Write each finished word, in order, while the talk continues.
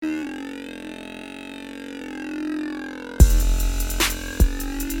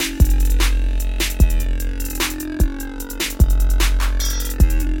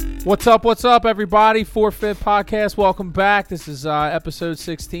What's up, everybody? 4th Podcast. Welcome back. This is episode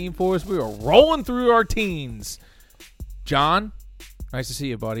 16 for us. We are rolling through our teens. John, nice to see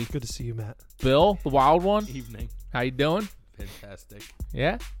you, buddy. Good to see you, Matt. Bill, the wild one. Evening. How you doing? Fantastic.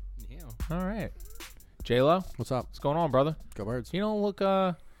 Yeah? Yeah. All right. J-Lo, What's up? what's going on, brother? Go Birds. You don't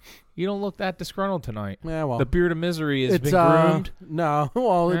look that disgruntled tonight. Yeah, well, The beard of misery has it's been groomed. No,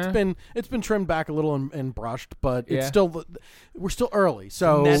 well, Yeah. it's been trimmed back a little and brushed, but Yeah. it's still we're still early.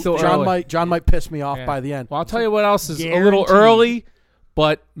 So It's still early. John might piss me off Yeah. by the end. Well, I'll tell you what else is a little Guaranteed. early,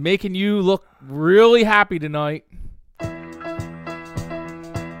 but making you look really happy tonight.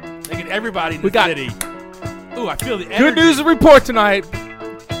 Making everybody in We the got- city. Ooh, I feel the energy. Good news to report tonight.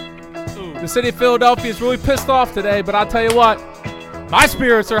 Ooh. The city of Philadelphia is really pissed off today, but I'll tell you what, my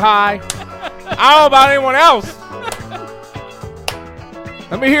spirits are high. I don't know about anyone else.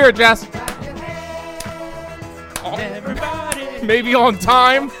 Let me hear it, Jess. Everybody. Maybe on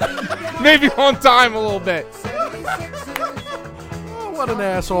time. Maybe on time a little bit. Oh, what an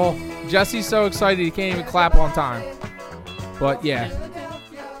asshole! Jesse's so excited he can't even clap on time. But yeah,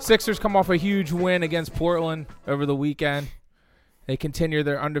 Sixers come off a huge win against Portland over the weekend. They continue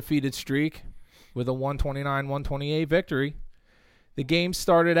their undefeated streak with a 129-128 victory. The game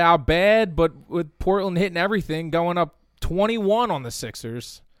started out bad, but with Portland hitting everything, going up 21 on the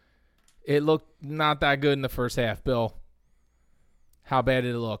Sixers, it looked not that good in the first half. Bill, how bad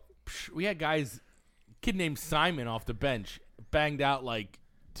did it look? We had kid named Simon off the bench, banged out like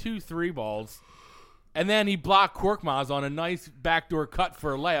 2-3 balls, and then he blocked Korkmaz on a nice backdoor cut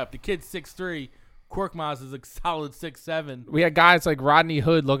for a layup. The kid's 6'3". Korkmaz is a solid 6'7". We had guys like Rodney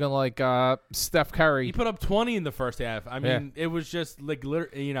Hood looking like Steph Curry. He put up 20 in the first half. I mean, It was just like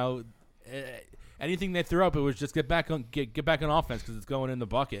anything they threw up, it was just get back on offense because it's going in the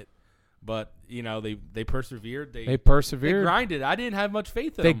bucket. But they persevered. They They persevered. grinded. I didn't have much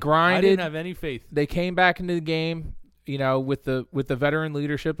faith in They them. grinded. I didn't have any faith. They came back into the game, with the veteran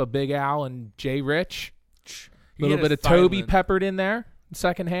leadership of Big Al and Jay Rich. A He little had bit a of Toby silent- peppered in there in the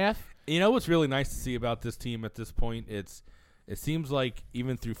second half. You know what's really nice to see about this team at this point? It seems like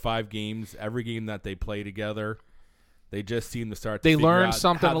even through 5 games, every game that they play together, they just seem to start. They to figure learn out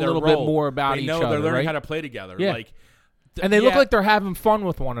something how a their little bit role. more about they each know other, They're learning right? how to play together. Yeah. And they look like they're having fun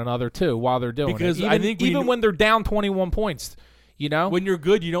with one another too while they're doing Because it. I think even when they're down 21 points, when you're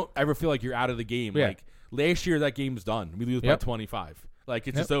good, you don't ever feel like you're out of the game. Yeah. Like last year, that game's done. We lose by 25. Like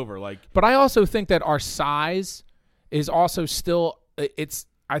it's just over. Like But I also think that our size is also still.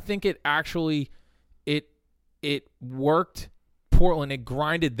 I think it actually it worked Portland. It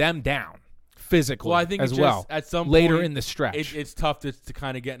grinded them down physically. well, I think as it's well just, at some later point, in the stretch. it's tough to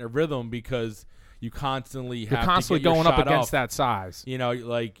kind of get in a rhythm because you constantly You're have constantly to get your going up shot against off. that size.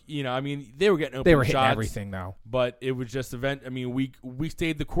 I mean, they were getting open They were hitting shots, everything though. but it was just I mean, we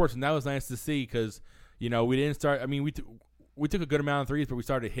stayed the course, and that was nice to see because we didn't start. I mean, we took a good amount of threes, but we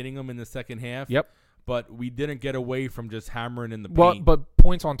started hitting them in the second half. Yep. But we didn't get away from just hammering in the Well, paint. but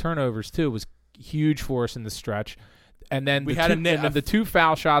points on turnovers too was huge for us in the stretch. And then We the had two, a net- and then the 2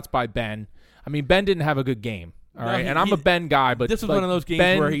 foul shots by Ben. I mean, Ben didn't have a good game. All No, right, he- and I'm he- a Ben guy, but this was like, one of those games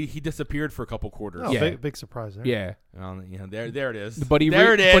Ben, where he disappeared for a couple quarters. Oh, Yeah. big surprise there. yeah. Well, there it is. But he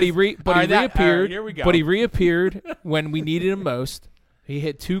there it is. All right, reappeared. here we go. But he reappeared when we needed him most. He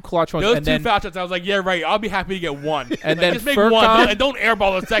hit 2 clutch ones, Those and 2 then foul shots, I was like, yeah, right. I'll be happy to get one. And then just make Furkan- one, and don't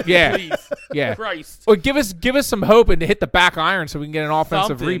airball a second, Yeah. please. yeah. Christ. Well, give us some hope and to hit the back iron so we can get an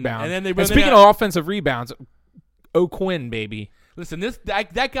offensive Something. rebound. And then And they speaking of offensive rebounds, O'Quinn, baby. Listen,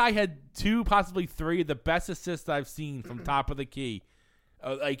 that guy had 2, possibly 3 of the best assists I've seen from top of the key.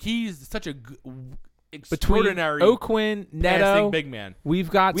 He's such a Between extraordinary O'Quinn, Neto, passing big man. we've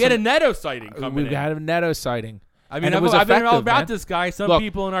got We had a Neto sighting coming we've in. had a Neto sighting. I mean, and it was I've been all effective, about man. this guy. Some Look,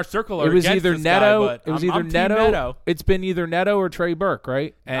 people in our circle are It was against either this Neto. guy, but It was I'm either team Neto. It's been either Neto or Trey Burke,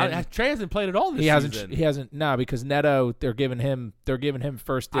 right? And Trey hasn't played at all this he hasn't. season. He hasn't. No, because Neto, they're giving him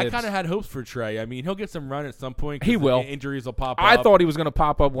first dibs. I kind of had hopes for Trey. I mean, he'll get some run at some point. 'Cause He will. Injuries will pop up. I thought he was going to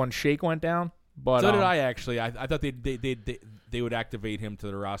pop up when Shake went down, but So did I actually. I thought they would activate him to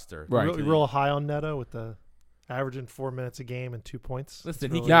the roster. Right. Real high on Neto with the averaging 4 minutes a game and 2 points. Listen,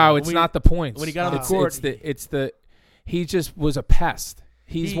 It's he really- No, it's when not the points. when he got on the court, it's the he just was a pest.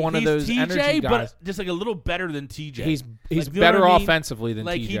 He's one of those TJ, energy guys. but just like a little better than TJ. He's Like, you know better what I mean? offensively than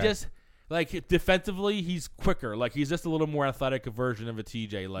like TJ. he just defensively he's quicker. Like he's just a little more athletic version of a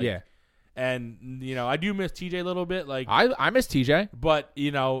TJ. Like yeah. And I do miss TJ a little bit. Like I miss TJ. but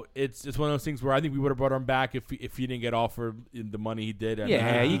it's one of those things where I think we would have brought him back if he didn't get offered the money he did. And,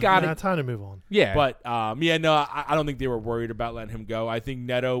 Yeah, you got Nah, it. time to move on. Yeah. But I don't think they were worried about letting him go. I think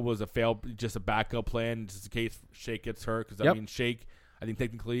Neto was just a backup plan just in case Shake gets hurt. Because Yep. I mean, Shake, I think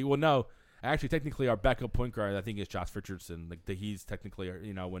technically, technically our backup point guard, I think, is Josh Richardson. Like he's technically,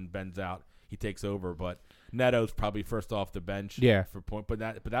 when Ben's out, he takes over. But Neto's probably first off the bench. Yeah. For point, but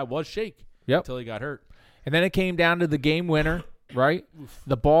that was Shake. Yep. Until he got hurt. And then it came down to the game winner, right?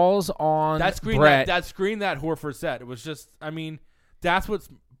 The ball's on That screen Brett. that screen that Horford set. It was just, that's what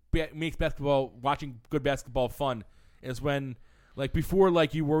makes watching good basketball fun. Is when before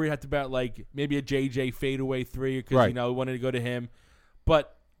you worry about maybe a JJ fadeaway three because Right. wanted to go to him,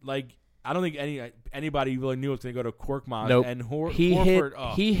 but I don't think anybody really knew it was going to go to Korkmaz. Nope. And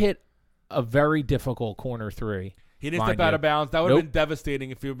He hit a very difficult corner three. He didn't mind step out you. of bounds. That would have Nope. been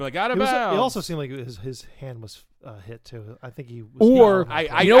devastating if he would be out of It bounds. also seemed like his hand was hit too. I think he was. Or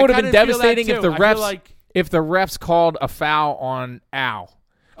I you know what would have kinda been feel that devastating if too. the I feel refs like- if the refs called a foul on Al.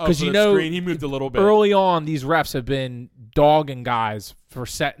 Because for you the know, screen, he moved a little bit. early on, these refs have been dogging guys for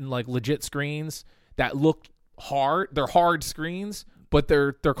setting legit screens that look hard. They're hard screens, but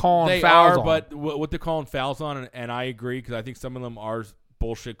they're calling They fouls are, on. but what they're calling fouls on, and I agree because I think some of them are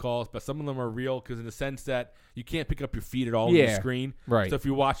bullshit calls, but some of them are real because in the sense that you can't pick up your feet at all on the Yeah, screen. right. So if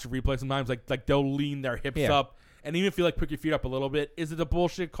you watch the replay, sometimes like they'll lean their hips Yeah. up, and even if you pick your feet up a little bit, is it a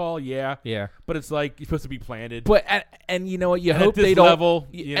bullshit call? Yeah. yeah. But it's you're supposed to be planted. But and you know what? You And hope at this they don't. level,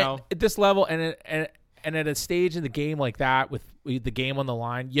 at this level, and at a stage in the game like that with the game on the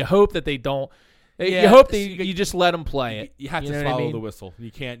line, you hope that they don't. Yeah, you hope so you just let them play it. You have to know what I swallow mean? the whistle.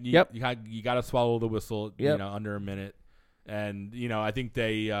 You can't. You, Yep. You got to swallow the whistle. Yep. Under a minute, and I think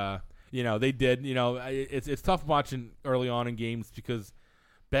they. They did. It's tough watching early on in games because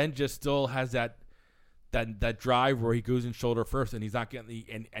Ben just still has that drive where he goes in shoulder first and he's not getting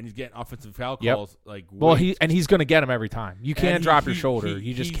and he's getting offensive foul Yep. calls Well, waste. he's going to get them every time. You can't And drop your shoulder.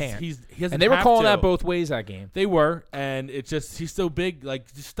 You just can't. He doesn't And they were have calling to. that both ways that game. They were, and it's just he's so big.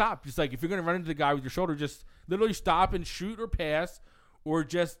 Just stop. Just if you're gonna run into the guy with your shoulder, just literally stop and shoot or pass, or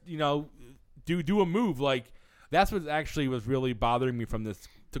just do a move. That's what actually was really bothering me from this.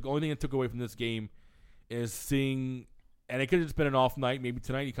 The only thing I took away from this game is seeing, and it could have just been an off night. Maybe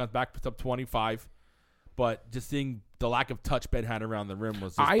tonight he comes back, puts up 25, but just seeing the lack of touch Ben had around the rim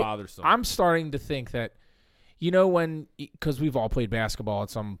was just bothersome. I'm starting to think that, because we've all played basketball at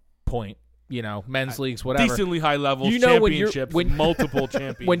some point, men's leagues, whatever. Decently high level, when you're championships, when multiple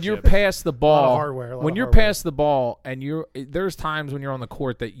championships. when you're past the ball, hardware, when you're past the ball, and there's times when you're on the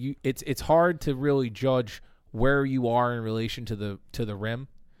court that it's hard to really judge where you are in relation to the rim,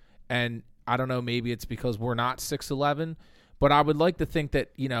 and I don't know, maybe it's because we're not 6'11", but I would like to think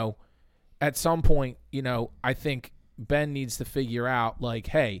that at some point, I think Ben needs to figure out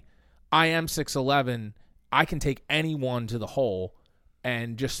hey, I am 6'11", I can take anyone to the hole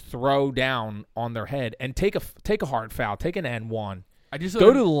and just throw down on their head and take a hard foul, take an N1. I just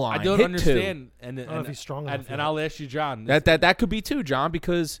go to the line. I don't hit understand, I don't know if he's strong enough and yet. I'll ask you, John. That could be too, John,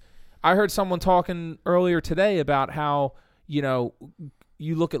 because I heard someone talking earlier today about how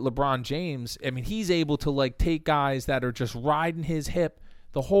you look at LeBron James. I mean, he's able to take guys that are just riding his hip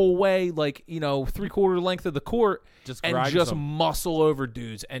the whole way, 3/4 length of the court, and grind just them. muscle over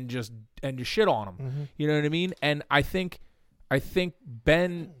dudes and just shit on them. Mm-hmm. You know what I mean? And I think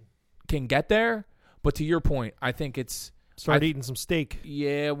Ben can get there, but to your point, I think it's Start eating some steak.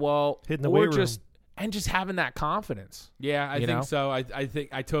 yeah, well, Hitting the or weight room. just having that confidence. Yeah, I You think know? so. I think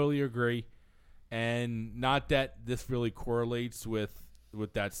I totally agree, and not that this really correlates with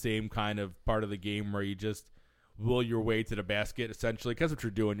that same kind of part of the game where you just will your way to the basket. Essentially, because what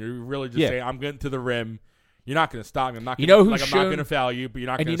you're doing, you're really just saying, "I'm getting to the rim." You're not going to stop me. I'm not. Gonna, who's I'm not shown- going to foul you, but you're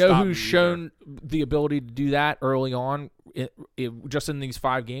not And going you to know stop who's me shown the ability to do that early on, just in these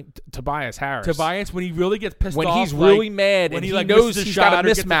 5 games? Tobias Harris. Tobias, when he really gets pissed when off, he's really mad when and he, he knows misses a he's shot got a or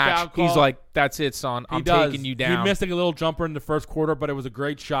gets foul mismatch, call, he's like, "That's it, son. I'm taking you down." He missed a little jumper in the first quarter, but it was a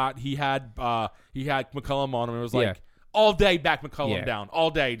great shot. He had McCollum on him. It was Yeah. all day back McCollum Yeah. down all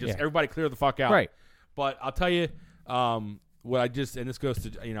day. Just Yeah. everybody clear the fuck out. Right. But I'll tell you, what I just, and this goes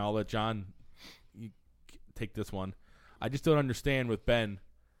to I'll let John take this one. I just don't understand with Ben,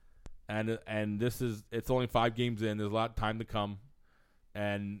 and it's only 5 games in. There's a lot of time to come,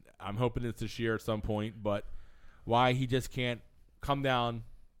 and I'm hoping it's this year at some point. But why he just can't come down,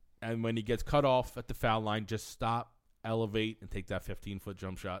 and when he gets cut off at the foul line, just stop, elevate, and take that 15-foot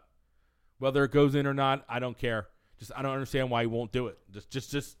jump shot. Whether it goes in or not, I don't care. I don't understand why he won't do it.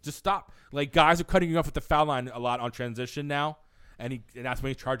 Just stop. Guys are cutting you off at the foul line a lot on transition now, and that's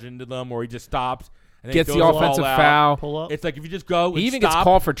when he's charging into them, or he just stops. And then Gets goes the all offensive out. foul. Pull up. It's if you just go and He even stop, gets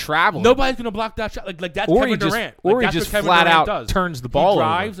called for traveling. nobody's going to block that shot. That's or Kevin he just, Durant. or he That's just what Kevin flat Durant out does. turns the ball He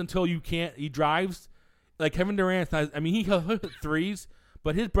drives over. until you can't. He drives. Kevin Durant's not, he hit threes,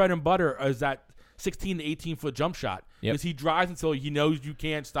 but his bread and butter is that 16 to 18-foot jump shot. Yep. Because he drives until he knows you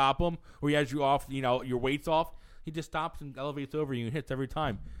can't stop him or he has you off, your weight's off. He just stops and elevates over you and hits every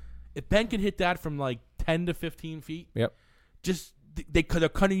time. If Ben can hit that from like 10 to 15 feet, Yep. just they're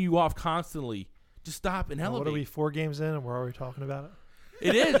cutting you off constantly. Just stop and elevate. What are we 4 games in and we're already talking about it?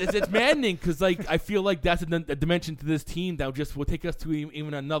 It is. It's maddening because like I feel like that's a dimension to this team that will take us to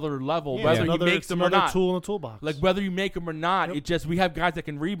even another level, Yeah, whether another, you make it's them or another not. tool in the toolbox. Like whether you make them or not, Yep. it just we have guys that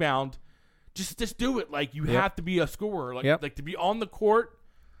can rebound. Just do it. Like you Yep. have to be a scorer. Like Yep. like to be on the court,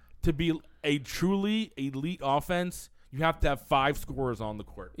 to be a truly elite offense, you have to have 5 scorers on the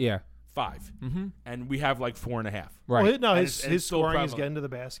court. Yeah. 5, Mm-hmm. and we have like 4.5. Right. Well, no, And his it's still scoring is prevalent. getting to the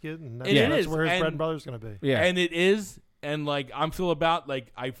basket, and that's, It that's is, where his bread and- and butter is going to be. Yeah. And it is, and like I'm still about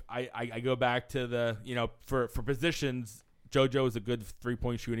like I go back to the for positions. JoJo is a good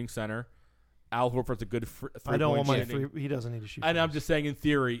 3-point shooting center. Al Horford's a good 3-point I don't want my shooting. three. He doesn't need to shoot. And I'm threes. just saying, in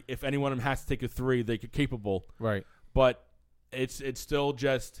theory, if any one of them has to take a 3, they're capable. Right. But it's still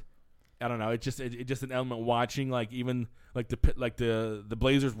just I don't know. It's just an element watching like even like the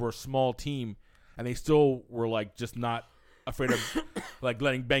Blazers were a small team and they still were like just not afraid of like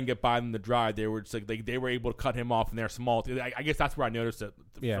letting Ben get by them the drive. They were just like they were able to cut him off in their small. I guess that's where I noticed it.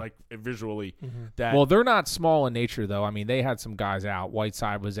 Yeah. Like visually Mm-hmm. that. Well, they're not small in nature, though. I mean, they had some guys out.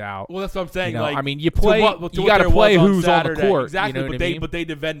 Whiteside was out. Well, that's what I'm saying. You know, like, I mean, you to play. what- to You what got to there play was who's on the Saturday. court. Exactly, You know what but I mean? but they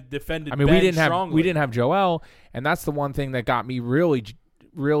defended. I mean, Ben we didn't strongly. have Joel, and that's the one thing that got me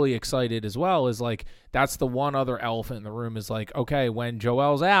really excited as well. Is like that's the one other elephant in the room. Is like, okay, when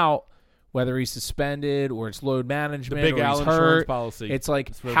Joel's out, whether he's suspended or it's load the management Big or Al he's insurance hurt, policy. it's like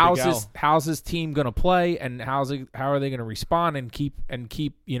That's where how's Big Al- how's his team going to play, and how are they going to respond and keep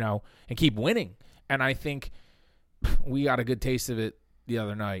winning? And I think we got a good taste of it the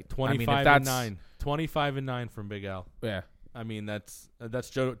other night. 25 I mean, if and that's 9. 25 and 9 from Big Al. yeah. I mean, that's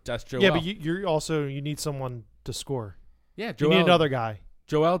Joel. Yeah, but you need someone to score. Yeah, You Joel. need another guy.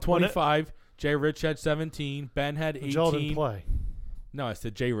 Joel 25. Jay Rich had 17. Ben had 18. Joel didn't play. No, I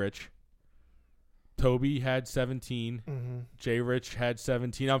said Jay Rich. Toby had 17. Mm-hmm. Jay Rich had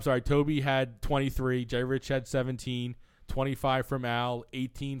 17. I'm sorry. Toby had 23. Jay Rich had 17. 25 from Al.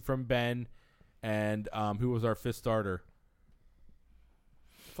 18 from Ben. And who was our 5th starter?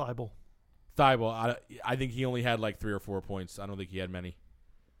 Thibault. Thibault. I think he only had like 3 or 4 points. I don't think he had many.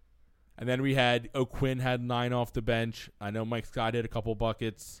 And then we had O'Quinn had 9 off the bench. I know Mike Scott had a couple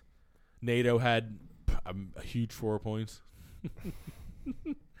buckets. Nato had a huge 4 points.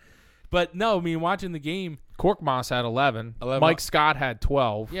 But no, I mean, watching the game, Korkmaz had 11. 11. Mike Scott had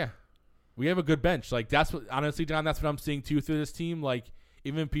 12. yeah, we have a good bench. Like that's what, honestly, John, that's what I'm seeing too through this team. Like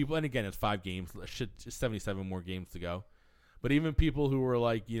even people, and again, it's 5 games. Shit, just 77 more games to go. But even people who were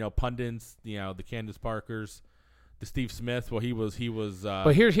like, pundits, the Candace Parkers, the Steve Smith. Well, he was.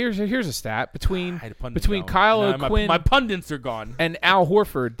 But here's a stat between I had a pundit going. Kyle And O'Quinn my pundits are gone. and Al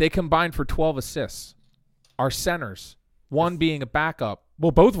Horford, they combined for 12 assists. Our centers, one being a backup. Well,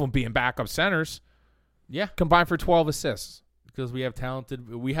 both of them being backup centers, Yeah, combined for 12 assists. because we have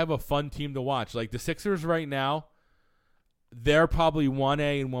we have a fun team to watch. Like the Sixers right now, they're probably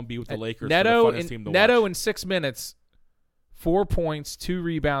 1A and 1B with the Lakers. Neto for the funnest team to watch. in 6 minutes, 4 points, 2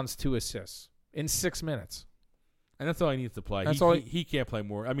 rebounds, 2 assists in 6 minutes. And that's all he needs to play. That's he, all he can't play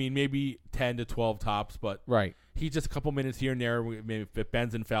more. I mean, maybe 10 to 12 tops, but Right. he's just a couple minutes here and there. Maybe if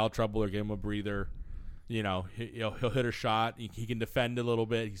Ben's in foul trouble or give him a breather, he'll hit a shot. He can defend a little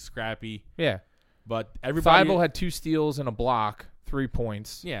bit. He's scrappy. Yeah. But everybody. Thibault had 2 steals and a block, 3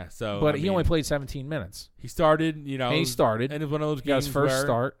 points. Yeah, so. But I he mean, only played 17 minutes. He started, And he started. And it was one of those He got games his first where,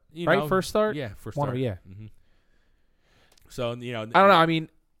 start. you Right? know, First start? Yeah, first One start. of- yeah. Mm-hmm. So, I don't know. I mean,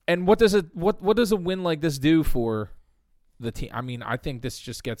 and what does a win like this do for the team? I mean, I think this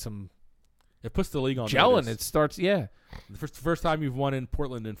just gets them It puts the league on gelling. notice. It starts, yeah. The first time you've won in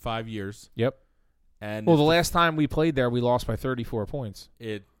Portland in 5 years. Yep. And Well, it's the last time we played there, we lost by 34 points.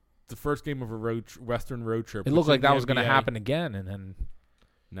 the first game of a Western road trip. It looked which like in that the was going to NBA happen again, and then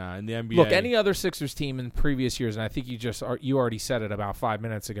Nah, in the NBA. look, any other Sixers team in previous years, and I think you already said it about 5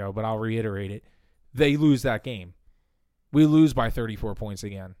 minutes ago, but I'll reiterate it. They lose that game. We lose by 34 points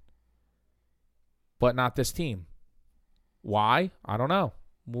again, but not this team. Why? I don't know.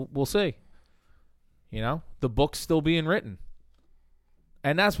 We'll see. The book's still being written,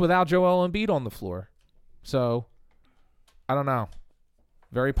 and that's without Joel Embiid on the floor. So, I don't know.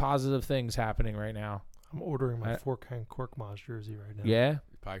 Very positive things happening right now. I'm ordering my Forkhand Korkmaz jersey right now. Yeah.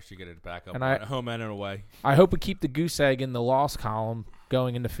 Probably should get it back up And at home and away. I hope we keep the goose egg in the loss column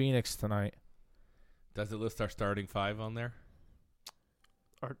going into Phoenix tonight. Does it list our starting 5 on there?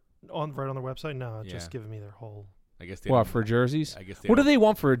 Right on their website? No, it's Yeah. just giving me their whole. I guess they What don't- for jerseys? I guess What do don't- they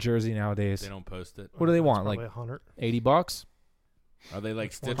want for a jersey nowadays? They don't post it. What do they That's want? probably Like 100. $80? Are they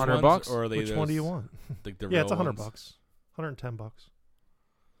like stitch $100 ones, or are they Which one do you those, want? Like the Yeah, it's real $100. ones? $110.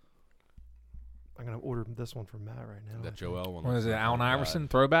 I'm gonna order this one from Matt right now. I That think. Joel one. What is it? looks like, Allen oh, God. Iverson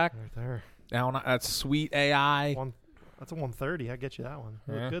throwback? Right there. Allen, that's sweet AI. That's a 130. I get you that one.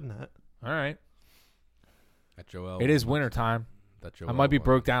 You Yeah. look good in that. All right. That Joel. It is wintertime. That I Joel might be one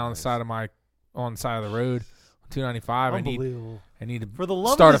broke looks down nice. on the side of the road. 295. Unbelievable. I need to For the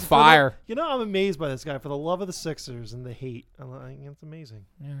love start of a the, fire. I'm amazed by this guy. For the love of the Sixers and the hate, I'm like, it's amazing.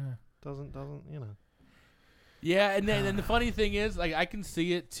 Yeah. Doesn't Yeah, and then and the funny thing is, like, I can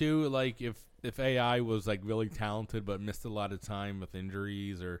see it too. Like, if AI was like really talented but missed a lot of time with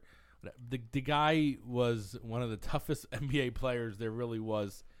injuries, or the guy was one of the toughest NBA players there really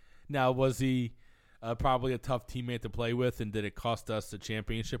was. Now, was he probably a tough teammate to play with, and did it cost us a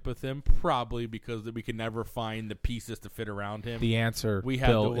championship with him? Probably, because we could never find the pieces to fit around him. The answer, We had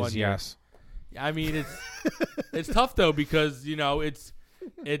Bill, the one is year. yes. I mean, it's tough though, because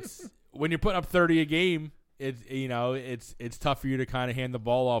it's when you're putting up 30 a game, it's tough for you to kind of hand the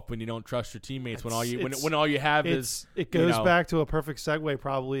ball off when you don't trust your teammates, when all you have is It goes back to a perfect segue.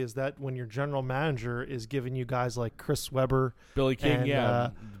 Probably is that when your general manager is giving you guys like Chris Webber, Billy King,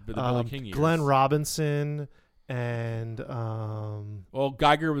 and, the Billy King years. Glenn Robinson, and Well,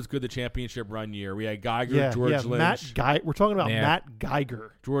 Geiger was good the championship run year. We had Geiger, George Lynch. We're talking about Yeah. Matt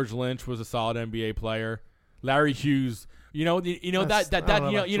Geiger. George Lynch was a solid NBA player. Larry Hughes. You know That's- that I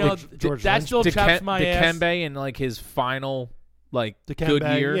don't know about George that Lynch. still chaps my ass. Dikembe in like his final good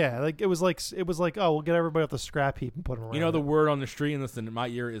Dikembe, year. yeah, like it was like oh, we'll get everybody off the scrap heap and put them around. You know the word on the street, and listen, my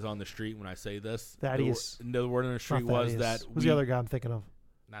ear is on the street when I say this. Thaddeus. The word on the street was that Who's the other guy I'm thinking of?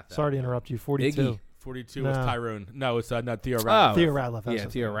 Not that. Sorry to interrupt you. 42. Iggy. 42 was No. Tyrone. No, it's not Theo Oh. Ratliff. Theo Ratliff. Yeah,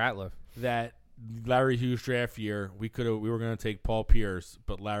 Theo Ratliff. That Larry Hughes draft year, we were going to take Paul Pierce,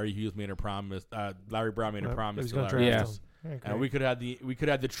 but Larry Hughes made a promise. Larry Brown made a promise He's to going to Larry draft Hughes. him. Yeah, And great. we could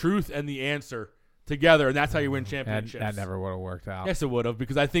have the truth and the answer together, and that's how you win That, championships. that never would have worked out. Yes, it would have,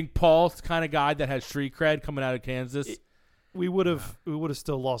 because I think Paul's the kind of guy that has street cred coming out of Kansas. we would have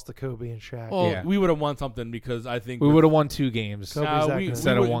still lost to Kobe and Shaq. Well, Yeah. we would have won something, because I think We would have won 2 games. Kobe's No, that we, good.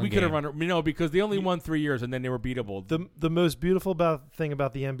 Instead of one we could have game. run. Because they only won 3 years, and then they were beatable. The most beautiful thing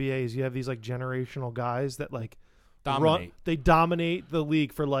about the NBA is you have these like generational guys that like Dominate. they dominate the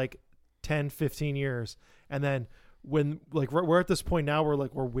league for like 10, 15 years, and then when like we're at this point now where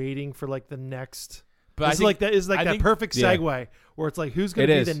like we're waiting for like the next. But I This is think- like that is like I that think- perfect Yeah. segue where it's like who's going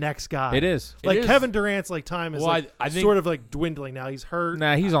It to be is. the next guy? It is. Like It is. Kevin Durant's like time is Well, like I think- sort of like dwindling now. He's hurt.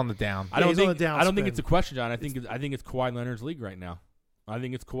 Nah, he's on the down. I don't he's on think the I don't think downspin. it's a question, John. I think it's Kawhi Leonard's league right now. I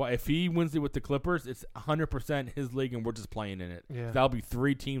think it's Kawhi. If he wins it with the Clippers, it's 100% his league, and we're just playing in it. Yeah. That'll be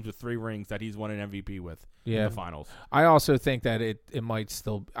 3 teams with 3 rings that he's won an MVP with in Yeah. the finals. I also think that it might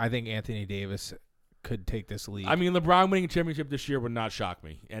still. I think Anthony Davis could take this league. I mean, LeBron winning a championship this year would not shock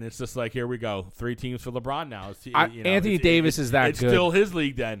me. And it's just like, here we go, 3 teams for LeBron now. Anthony Davis is that it's good. still his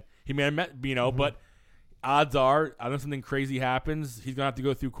league. Then he may have met, but odds are, unless something crazy happens, he's gonna have to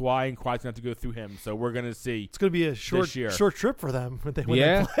go through Kawhi, and Kawhi's gonna have to go through him. So we're gonna see. It's going to be a short year. trip for them when they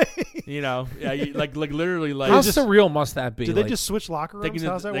Yeah. play. Like literally, like How just- surreal must that be? Did they Like, just switch locker they rooms?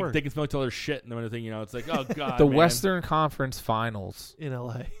 can, How's that like, work they can smell each other's shit and everything. It's like, oh god, the man. Western Conference Finals? in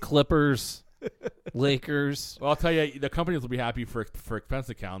LA? Clippers, Lakers. Well, I'll tell you, the companies will be happy for expense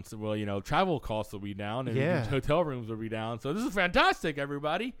accounts. Well, travel costs will be down, and Yeah. hotel rooms will be down. So this is fantastic,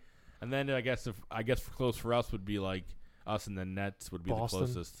 everybody. And then I guess close for us would be like us and the Nets would be Boston. the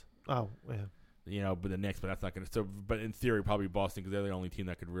closest. Oh, yeah. But the Knicks, but that's not going to. So, but in theory, probably Boston, because they're the only team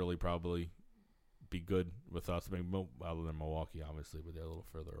that could really probably be good with us. I mean, other than Milwaukee, obviously, but they're a little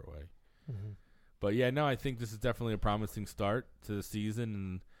further away. Mhm. But yeah, no, I think this is definitely a promising start to the season.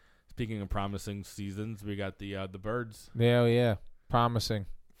 And speaking of promising seasons, we got the Birds. Yeah, promising,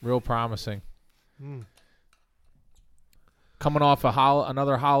 real promising. Mm. Coming off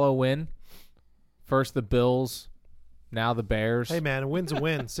another hollow win. First the Bills, now the Bears. Hey man, a win's a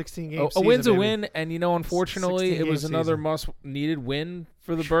win. 16 games. A win's a season, baby. win, and unfortunately, 16 it was game another season. must-needed win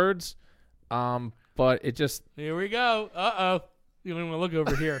for the Birds. But it just Here we go. You don't even want to look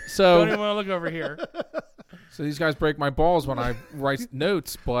over here. So- Don't even want to look over here. so these guys break my balls when I write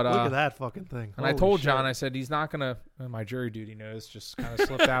notes. But Look at that fucking thing. and I Holy told shit. John, I said he's not gonna. My jury duty nose just kind of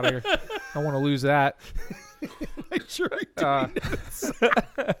slipped out of here. I don't want to lose that.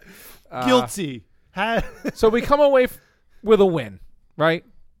 Guilty. So we come away with a win, right?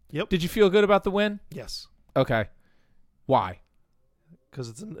 Yep. Did you feel good about the win? Yes, Okay. Why? because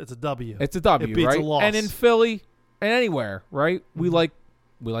it's a W. It's a W, It beats right? a loss. And in Philly and anywhere, right? We like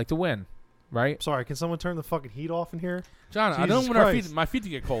to win. right? Sorry, can someone turn the fucking heat off in here? John, I Jesus don't want Christ. my feet to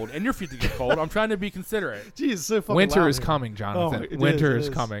get cold and your feet to get cold. I'm trying to be considerate. Jeez, it's so fucking Winter loud is here. coming, Jonathan. it Winter is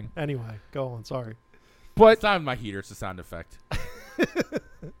is coming. Anyway, go on. Sorry. But It's not my heater; it's a sound effect.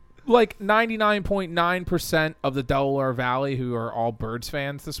 like 99.9% of the Delaware Valley, who are all Birds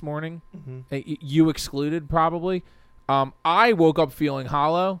fans this morning, you excluded probably. I woke up feeling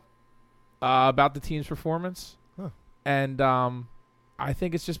hollow about the team's performance, and I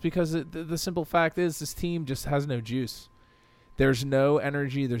think it's just because the simple fact is this team just has no juice. There's no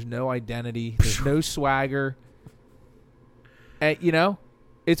energy. There's no identity. There's no swagger. And,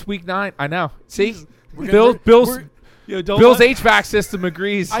 it's week 9. I know. See, Bill's Yo, don't Bill's let- HVAC system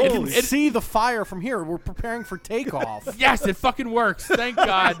agrees. I can Holy- see the fire from here. We're preparing for takeoff. Yes, it fucking works. Thank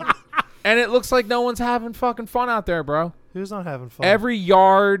God. And it looks like no one's having fucking fun out there, bro. Who's not having fun? Every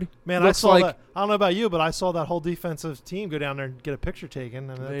yard Man, I looks saw like that. I don't know about you, but I saw that whole defensive team go down there and get a picture taken.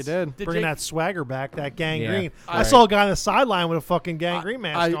 And They that's did. bringing that swagger back, that gangrene. I right. saw a guy on the sideline with a fucking gangrene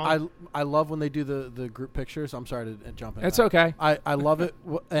mask on. I love when they do the group pictures. I'm sorry to jump in. it's okay. I love it.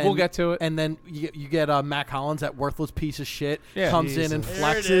 And, We'll get to it. And then you get Mac Hollins, that worthless piece of shit, Yeah. comes in and Jesus. Here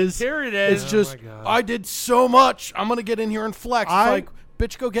it flexes. is. Here it is. It's just, my God. I did so much. I'm gonna get in here and flex. It's I- like,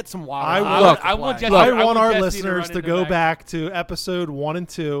 bitch, go get some water. I want Jesse- I I want our Jesse to listeners run to into go Mac. back to episode 1 and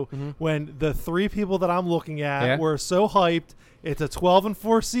 2 when the 3 people that I'm looking at Yeah. were so hyped. It's a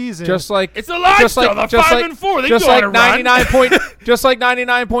 12-4 season. Just like It's a lifestyle. They're 5-4. They just go like on a run.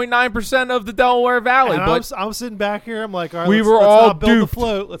 99.9% of the Delaware Valley. and But I'm sitting back here. I'm like, all right, We let's, were let's all not build duped. the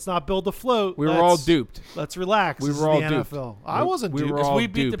float. Let's not build the float. we were all duped. Let's relax. We This were is all the duped. NFL. I wasn't we duped. were If all we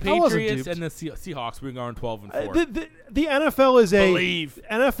beat the duped. I wasn't Patriots duped. and the Seahawks, we're going 12-4. The NFL is a Believe.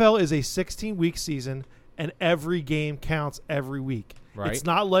 NFL is a 16-week season, and every game counts every week. Right. It's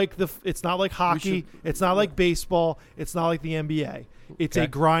not like hockey. It's not like baseball. It's not like the NBA. It's a Okay.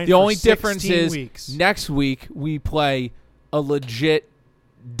 grind. The for only difference 16 is weeks. next week we play a legit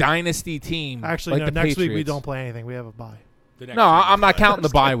dynasty team. Actually, like no. the Next week we Patriots. don't play anything. We have a bye. The next No, week. I'm not counting the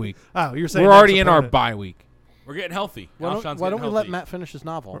bye week. Oh, you're saying We're next already in our opponent. bye week. We're getting healthy. why Alshon's don't getting we let healthy. Matt finish his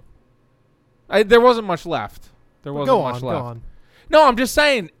novel? There wasn't much left. There wasn't Go much on. left. Go on. No, I'm just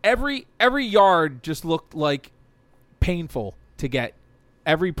saying every yard just looked like painful to get.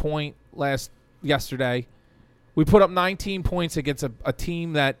 Every point yesterday. We put up 19 points against a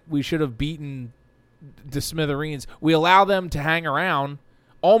team that we should have beaten to smithereens. We allow them to hang around,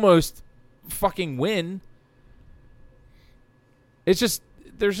 almost fucking win. It's just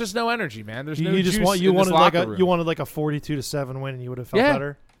there's just no energy, man. There's no You just juice want you in this wanted like locker a room. you wanted like a 42-7 win, and you would have felt Yeah.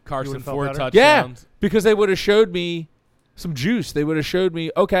 better. Carson would've felt 4 better? touchdowns. Yeah, because they would have showed me some juice. They would have showed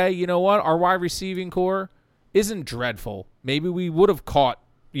me, okay, you know what? Our wide receiving core isn't dreadful. Maybe we would have caught,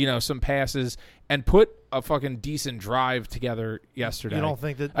 some passes and put a fucking decent drive together yesterday. You don't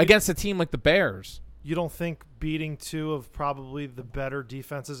think that against a team like the Bears? you don't think beating 2 of probably the better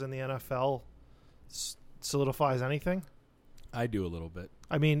defenses in the NFL solidifies anything? I do a little bit.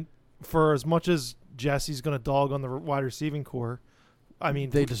 I mean, for as much as Jesse's going to dog on the wide receiving core, I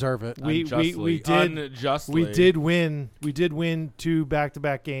mean, They deserve it. we did Unjustly. we did win 2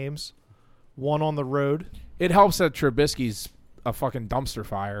 back-to-back games, one on the road. It helps that Trubisky's a fucking dumpster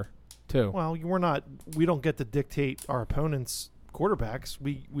fire too. Well, we don't get to dictate our opponents' quarterbacks.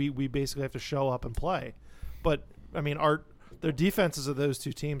 We basically have to show up and play. But I mean, their defenses of those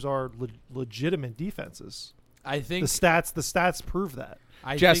 2 teams are legitimate defenses. I think The stats prove that.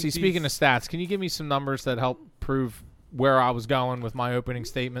 Jesse, speaking of stats, can you give me some numbers that help prove where I was going with my opening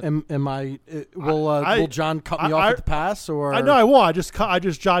statement? I- Will John cut me off at the pass, or I know I won't. I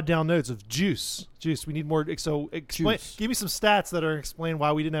just jotted down notes of juice. We need more. So explain. Juice. Give me some stats that are explain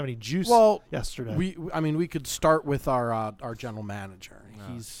why we didn't have any juice. Well, yesterday. we could start with our general manager.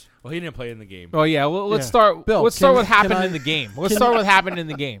 He's Well, he didn't play in the game. Oh yeah, well, let's Yeah. start. Bill, let's start can- with happened can I- in the game. Let's can- start with happened in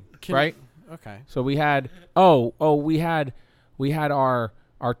the game, right? okay. So we had we had our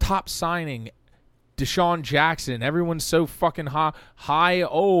top signing, Deshaun Jackson. Everyone's so fucking high.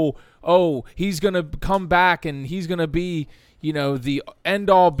 Oh, he's gonna come back and he's gonna be the end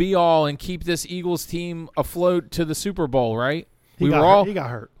all be all and keep this Eagles team afloat to the Super Bowl, right? he got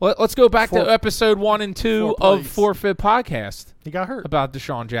hurt. Let's go back Four- to episode 1 and 2 4 of plays. Forfeit Podcast He got hurt. about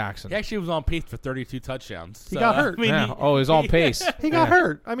Deshaun Jackson. He actually was on pace for 32 touchdowns. He So, got hurt. I mean, Yeah. Oh, he's on pace. He got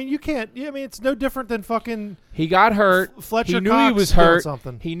hurt. I mean, you can't. I mean, it's no different than fucking. He got hurt. Fletcher he knew Cox he was doing hurt.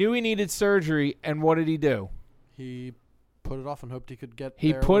 something. He knew he needed surgery, and what did he do? He put it off and hoped he could get.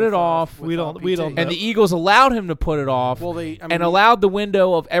 He there put with, it off. with, We don't- PT. we don't know. And the Eagles allowed him to put it off, Well, and allowed the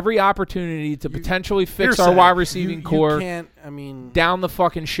window of every opportunity to potentially fix our hearsay. wide receiving core You can't. I mean, down the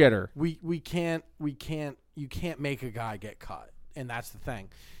fucking shitter. we can't. You can't make a guy get cut, and that's the thing.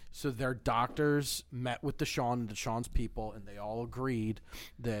 So their doctors met with Deshaun and Deshaun's people, and they all agreed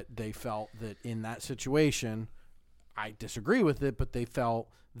that they felt that in that situation, I disagree with it, but they felt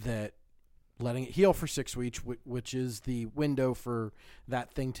that letting it heal for 6 weeks, which is the window for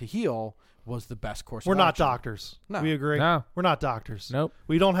that thing to heal, was the best course We're of not action. doctors. No. We agree. No. We're not doctors. Nope.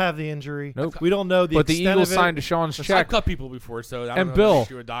 We don't have the injury. Nope. We don't know the But the extent Eagles of it. signed Deshaun's I've check. cut people before, so I don't And know Bill. if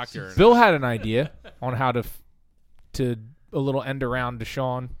you're a doctor. or Bill not. had an idea on how to a little end around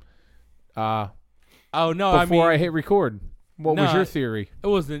Deshaun Oh no! before I I mean, hit record. What was No, your theory? it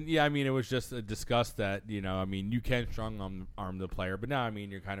wasn't. Yeah, I mean, it was just discussed that I mean, you can strong arm the player, but now I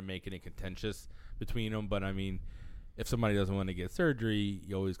mean, you're kind of making it contentious between them. But I mean, if somebody doesn't want to get surgery,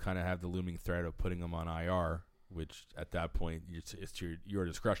 you always kind of have the looming threat of putting them on IR, which at that point it's to your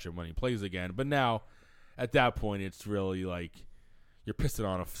discretion when he plays again. But now, at that point, it's really like you're pissing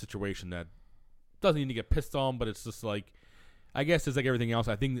on a situation that doesn't need to get pissed on, but it's just like, I guess it's like everything else.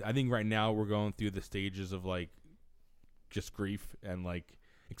 I think right now we're going through the stages of like just grief and like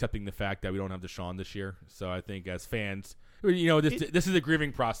accepting the fact that we don't have Deshaun this year. So I think as fans, this is a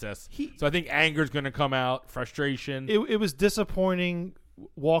grieving process. So I think anger is going to come out, frustration. It was disappointing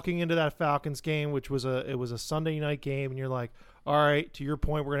walking into that Falcons game, which was a Sunday night game, and you're like, all right, to your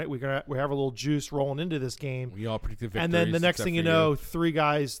point, we have a little juice rolling into this game. We all predicted victories. And then the next except thing you for know, three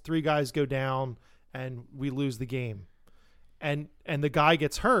guys go down, and we lose the game. And the guy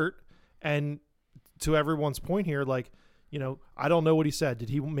gets hurt, and to everyone's point here, like, I don't know what he said.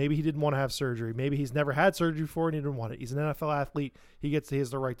 Maybe he didn't want to have surgery. Maybe he's never had surgery before and he didn't want it. He's an NFL athlete. He has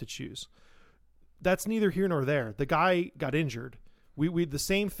the right to choose. That's neither here nor there. The guy got injured. We the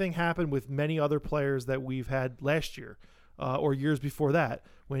same thing happened with many other players that we've had last year or years before that.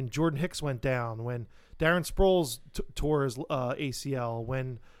 When Jordan Hicks went down, when Darren Sproles tore his ACL,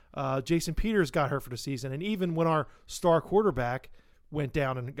 when Jason Peters got hurt for the season, and even when our star quarterback went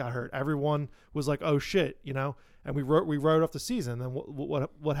down and got hurt, everyone was like, "Oh shit," And we wrote off the season. Then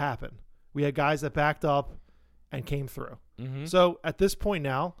what happened? We had guys that backed up and came through. Mm-hmm. So at this point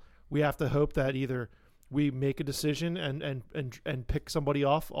now, we have to hope that either we make a decision and pick somebody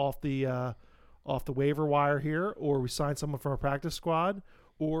off the waiver wire here, or we sign someone from our practice squad,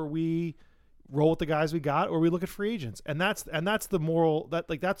 or we roll with the guys we got, or we look at free agents. And that's the moral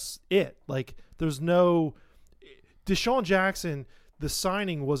that's it. Like, there's no Deshaun Jackson. The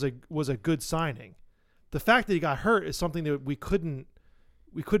signing was a good signing. The fact that he got hurt is something that we couldn't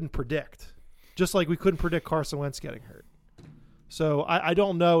predict, just like we couldn't predict Carson Wentz getting hurt. So I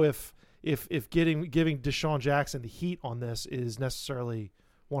don't know if giving Deshaun Jackson the heat on this is necessarily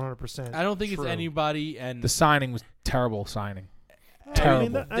 100%. I don't think true. it's anybody. And The signing was terrible signing. I Terrible.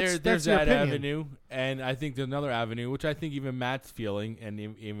 mean, that's there's your that opinion. avenue, and I think there's another avenue, which I think even Matt's feeling, and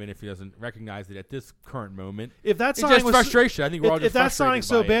even if he doesn't recognize it at this current moment, If that it's signing just was frustration. I think we're all if just that frustrated signing's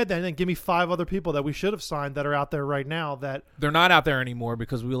so by it. bad, then give me 5 other people that we should have signed that are out there right now. That They're not out there anymore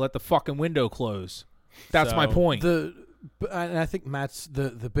because we let the fucking window close. That's my So- point. And I think Matt's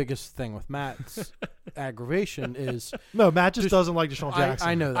the biggest thing with Matt's aggravation is no, Matt just doesn't like Deshaun Jackson.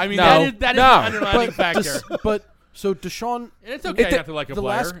 I know that. I mean, No, that is no. an underlying factor. So Deshaun, And it's okay It- not to like a the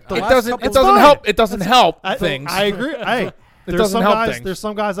player. last- the it last doesn't. couple It of- doesn't fine. help. It doesn't help things. I agree. Hey, there's doesn't some help guys. things. There's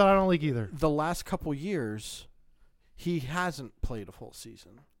some guys that I don't like either. the last couple years, he hasn't played a full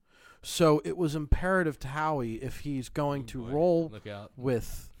season. So it was imperative to Howie, if he's going to Boy, roll Look out.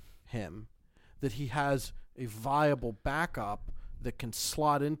 with him, that he has a viable backup that can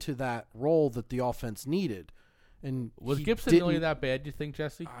slot into that role that the offense needed. And Was he Gibson didn't- really that bad, do you think,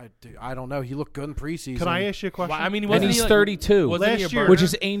 Jesse? I don't know. He looked good in preseason. Can I ask you a question? Well, I mean, he and wasn't he's he like, 32, wasn't he a Last year- burner? which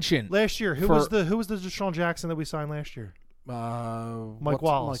is ancient. last year, who for- was the Deshaun Jackson that we signed last year? Mike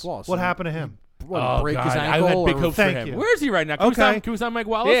Wallace. What happened to him? What, break his God, ankle? I had big or- hopes for Thank him. you. Where is he right now? Can we Okay. sign Mike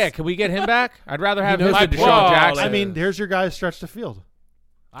Wallace? Yeah, can we get him back? I'd rather have He him knows than the Deshaun ball. Jackson. I mean, here's your guy stretch the field.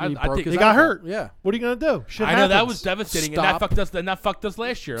 I He think broke his He got ankle. hurt. Yeah. What are you gonna do? Shit I know that happens. was devastating, Stop. and that fucked us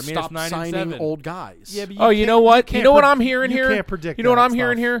last year. I mean, Stop it's 9 and signing 7. old guys. Yeah, but Oh, you can't- know what? can't You know what pre- I'm hearing you here? can't predict You know what that I'm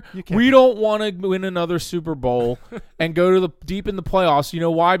hearing stuff. here? You can't We predict- don't want to win another Super Bowl and go to the deep in the playoffs. You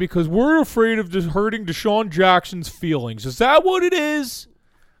know why? Because we're afraid of just hurting Deshaun Jackson's feelings. Is that what it is?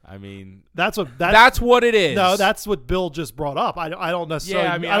 I mean, That's what. That's what it is. No, that's what Bill just brought up. I don't necessarily.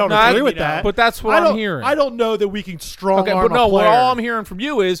 Yeah, I mean, I don't I'm not- agree with you know, that. but that's what I I'm don't- hearing. I don't know that we can strong Okay, arm but no, a what player. all I'm hearing from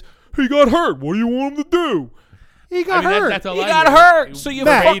you is he got hurt. What do you want him to do? He got I mean, hurt. that's all He I got hear. hurt, so you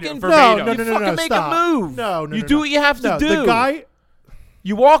Matt, fucking no, verbatim. no, you no, no, fucking no, make stop. a move. No, no, you no, do no. what you have to No, do. the guy.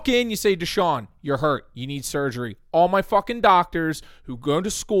 You walk in, you say, Deshaun, you're hurt. You need surgery. All my fucking doctors who go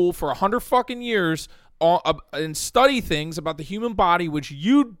to school for 100 fucking years and study things about the human body, which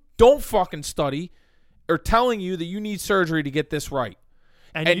you don't fucking study, are telling you that you need surgery to get this right.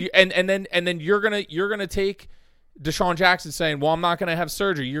 And and then you're gonna take Deshaun Jackson saying, "Well, I'm not gonna have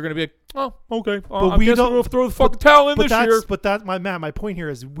surgery." You're gonna be like, "Oh, okay. But I we guess don't we'll throw the fucking towel in this year." But that my point here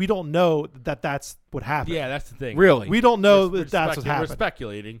is we don't know that that's what happened. Yeah, that's the thing. Really, We don't know We're that that's what We're happened.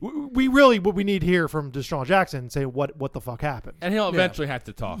 speculating, We really what we need here from Deshaun Jackson say what the fuck happened. and he'll eventually have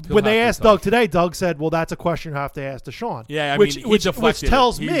to talk. When they asked Doug today, Doug said, "Well, that's a question you have to ask Deshaun." Yeah, I which mean, he which deflected it.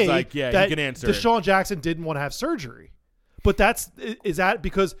 tells He's me like, yeah, he that can answer it. Deshaun Jackson didn't want to have surgery. But is that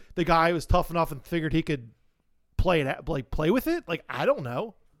because the guy was tough enough and figured he could play with it? Like, I don't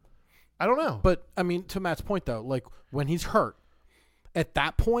know. But I mean, to Matt's point though, like when he's hurt, at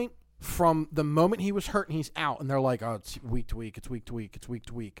that point, from the moment he was hurt and he's out, and they're like, "Oh, it's week to week, it's week to week, it's week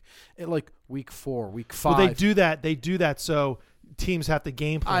to week," it like week 4, week 5. Well, they do that. They do that so teams have to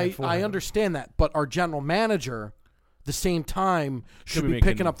game plan for I him. understand that, but our general manager, the same time, should be be making-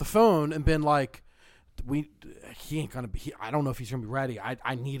 picking up the phone and been like, he ain't gonna be. I don't know if he's gonna be ready.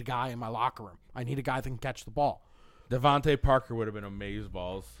 I need a guy in my locker room. I need a guy that can catch the ball. Devontae Parker would have been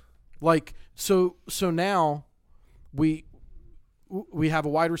amazeballs. Like so now, we have a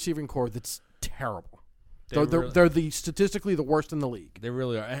wide receiving core that's terrible. They're the statistically the worst in the league. They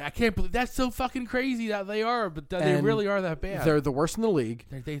really are. I can't believe that's so fucking crazy that they are, but they And really are that bad. They're the worst in the league.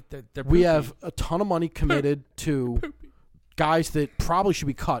 They're We poopy. have a ton of money committed to guys that probably should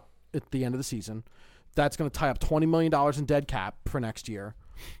be cut at the end of the season. That's going to tie up $20 million in dead cap for next year.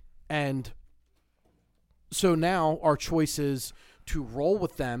 And so now our choice is to roll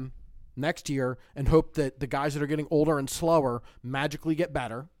with them next year and hope that the guys that are getting older and slower magically get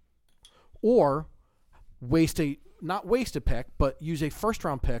better, or not waste a pick, but use a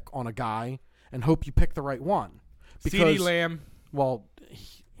first-round pick on a guy and hope you pick the right one. CeeDee Lamb. Well,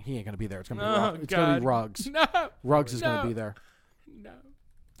 he ain't going to be there. It's going to be Oh, It's going to be God. Ruggs. No. Ruggs is going No. to be there. No.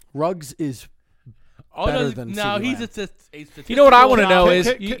 Ruggs is Oh, better no, than no, CeeDee he's Lamb. a statistical. You know what I want to know Can- is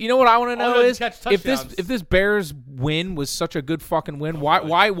can- you know what I want to all know those is catch if touchdowns. this Bears win was such a good fucking win, why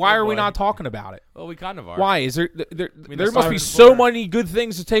are we boy. not talking about it? Well, we kind of are. Why is there mean, there that's must not be even so fair. many good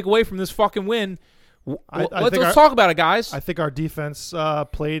things to take away from this fucking win? I Let's think talk about it, guys. I think our defense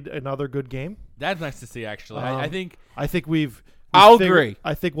played another good game. That's nice to see. Actually, I Um, think I think I'll agree.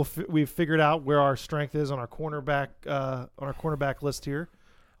 I think we've figured out where our strength is on our cornerback list here.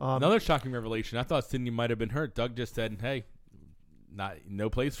 another shocking revelation. I thought Sidney might have been hurt. Doug just said, "Hey, no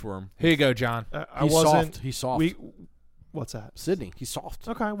place for him." Here you go, John. I He's wasn't. soft. He's soft. What's that? Sydney, he's soft.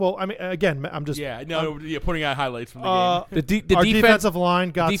 Okay. Well, I mean, again, I'm just. Yeah, no, putting out highlights from the game. The our defense defensive line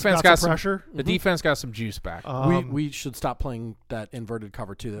got defense some some pressure. The defense got some juice back. We should stop playing that inverted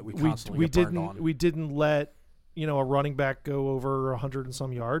cover two that we constantly we get burned didn't on. we didn't let a running back go over 100 and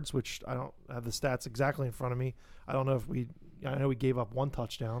some yards, which I don't have the stats exactly in front of me. I don't know if I know we gave up one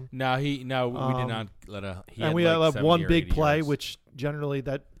touchdown. No, we did not let a. He And had we like have 70 one or big 80 play, yards. which generally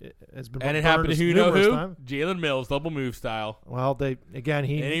that has been. And it burned happened to us who you know numerous who? times. Jalen Mills, double move style. Well, he It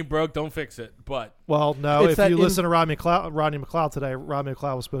ain't broke, don't fix it. But well no. It's If that you in- listen to Rodney McLeod today, Rodney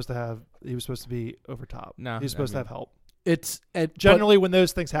McLeod was supposed to be over top. No, he was supposed I to mean- have help. It's Generally, when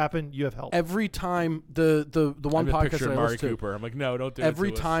those things happen, you have help. every time the one I'm just podcast picturing that I Mari listen to, Cooper. I'm like, no, don't do every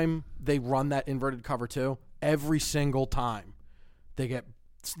it to us. time they run that inverted cover two, every single time they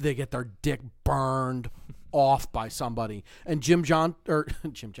get their dick burned off by somebody. And Jim Johnson,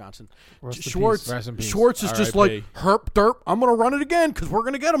 Rest in Schwartz, peace. Rest in peace. Schwartz is just R.I.P. like, herp derp, I'm going to run it again because we're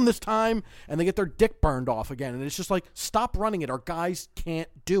going to get them this time. And they get their dick burned off again. And it's just like, stop running it. Our guys can't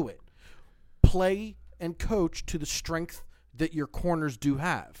do it. Play and coach to the strength that your corners do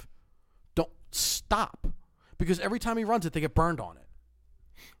have. Don't stop. Because every time he runs it, they get burned on it.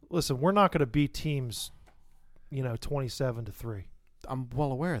 Listen, we're not going to beat teams, 27-3. I'm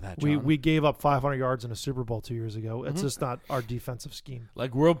well aware of that, John. We gave up 500 yards in a Super Bowl 2 years ago. It's just not our defensive scheme.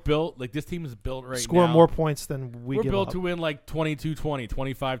 Like, we're built, like, this team is built right Score now. more points than We're give built up. to win like 22-20,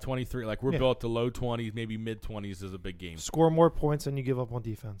 25-23. Like, we're Yeah. built to low 20s, maybe mid 20s is a big game. Score more points than you give up on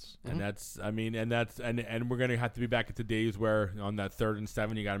defense. And that's, I mean, and we're going to have to be back at the days where on that 3rd and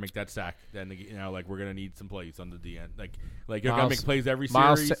 7, you got to make that sack. Then, like, we're going to need some plays on the D end. Like you're going to Miles- make plays every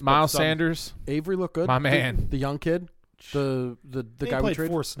series. but Miles some- Sanders. Avery looked good. My man. The young kid. The He guy we played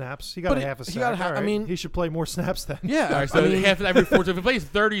traded. 4 snaps. He got But a half a he sack. got a half- All I right. mean- he should play more snaps then. Yeah. All right, so I mean, half every 4. So if he plays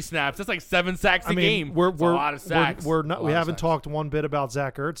 30 snaps, that's like 7 sacks a game. We're That's a lot of sacks. We're not. A We lot of haven't sacks. talked one bit about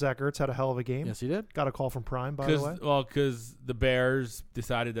Zach Ertz. Zach Ertz had a hell of a game. yes, he did. Got a call from Prime, by the way. Because the Bears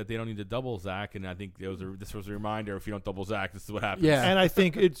decided that they don't need to double Zach, and I think this was a reminder: if you don't double Zach, this is what happens. Yeah. And I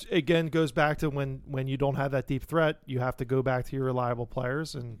think it again goes back to when you don't have that deep threat, you have to go back to your reliable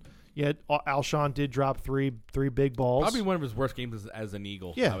players. And yet Alshon did drop three big balls. Probably one of his worst games as an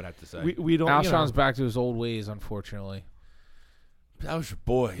Eagle. Yeah. I would have to say. we don't. Alshon's back to his old ways, unfortunately. That was your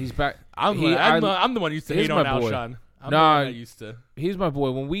boy. He's back. I'm he- the one who used to he's hate on my boy. Alshon. I'm No, the one that used to. He's my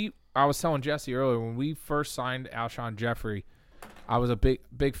boy. I was telling Jesse earlier, when we first signed Alshon Jeffrey, I was a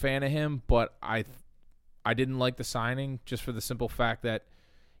big fan of him, but I didn't like the signing just for the simple fact that,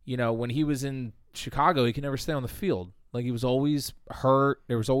 when he was in Chicago, he could never stay on the field. Like, he was always hurt.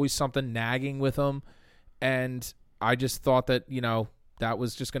 There was always something nagging with him. And I just thought that, that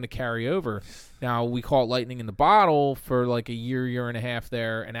was just going to carry over. Now, we caught lightning in the bottle for like a year and a half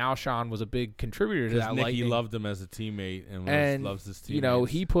there, and Alshon was a big contributor to that Nicky lightning. loved him as a teammate and loves his team.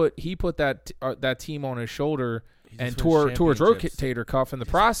 He put that team on his shoulder and just wins tore his championships. rotator cuff in the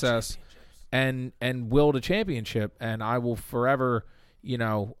process, and willed a championship. And I will forever,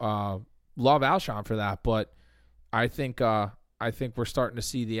 love Alshon for that. But I think we're starting to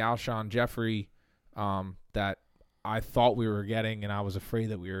see the Alshon Jeffrey that I thought we were getting, and I was afraid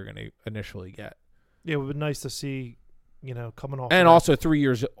that we were going to initially get. Yeah, it would be nice to see, coming off. And that, also 3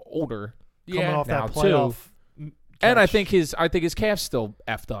 years older. coming off now, that playoff. And I catch. think his calf's still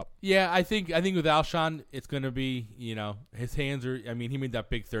effed up. Yeah, I think with Alshon, it's going to be, his hands are. I mean, he made that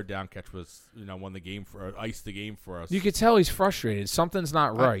big third down catch was, won the game iced the game for us. You could tell he's frustrated. Something's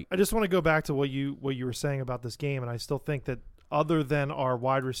not right. I just want to go back to what you were saying about this game, and I still think that other than our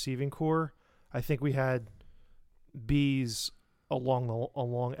wide receiving core, I think we had B's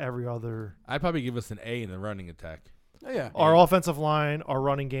along every other. I'd probably give us an A in the running attack. Yeah. Our offensive line, our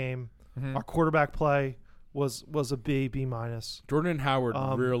running game, Mhm. our quarterback play was a B minus. Jordan Howard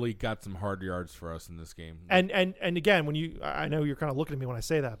Um, really got some hard yards for us in this game. And again, when I know you're kind of looking at me when I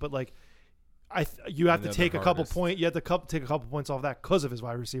say that, but like, you have I to know take they're a couple hardest. points. You have to take a couple points off that because of his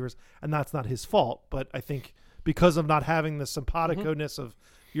wide receivers, and that's not his fault. But I think because of not having the simpatico-ness of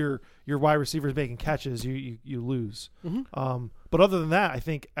your wide receivers making catches, you lose. But other than that, I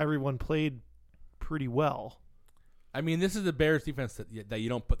think everyone played pretty well. I mean, this is the Bears defense that you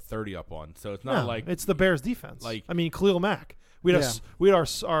don't put 30 up on. So it's not No, like it's the Bears defense. like- I mean, Khalil Mack. We had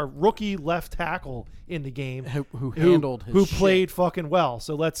our rookie left tackle in the game Who handled his who shit. played fucking well.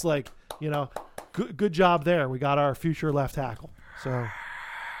 So let's good job there. We got our future left tackle. So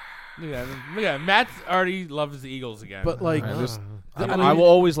look at that. Matt already loves the Eagles again. But like I will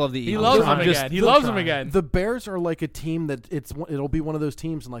always love the he Eagles. loves them I'm just- again. He loves them again. the Bears are like a team that it'll be one of those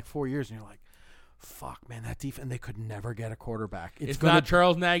teams in like 4 years, and you're like, fuck, man, that defense, they could never get a quarterback. It's not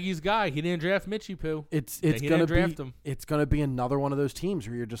Charles Nagy's guy. He didn't draft Mitchie Poo. It's He gonna didn't draft be him. it's gonna be another one of those teams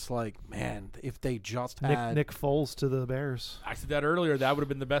where you're just like, man, if they just had Nick Foles to the Bears. I said that earlier. That would have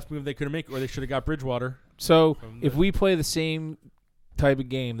been the best move they could have made, or they should have got Bridgewater. So From if the- we play the same type of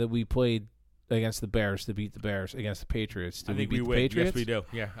game that we played against the Bears to beat the Bears against the Patriots, do I we think beat we the would. Patriots? Yes, we do.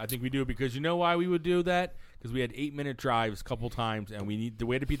 Yeah, I think we do because you know why we would do that? Because we had 8-minute drives a couple times, and we need the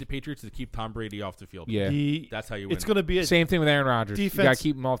way to beat the Patriots is to keep Tom Brady off the field. Yeah. That's how you win. It's going to be a Same thing with Aaron Rodgers. You got Defense- to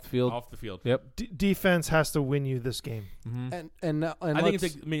keep him off the field. off the field. Yep. defense has to win you this game. Mm-hmm. and I think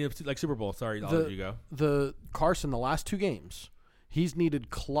it's like Super Bowl. Sorry, I'll let you go. the Carson the last 2 games, he's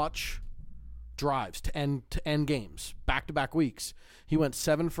needed clutch drives to end games back-to-back weeks. He went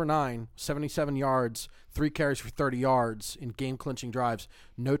 7 for 9, 77 yards, 3 carries for 30 yards in game-clinching drives.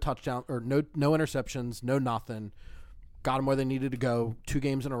 No touchdown or no interceptions, no nothing. Got them where they needed to go 2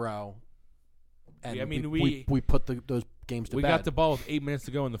 games in a row. And Yeah, I mean, we put those games to We bed. got the ball with 8 minutes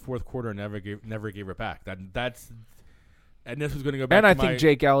to go in the fourth quarter and never gave it back. And this was going to go back. And I to think my-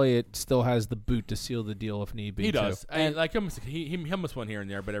 Jake Elliott still has the boot to seal the deal if need be. he too. does. And like he almost won here and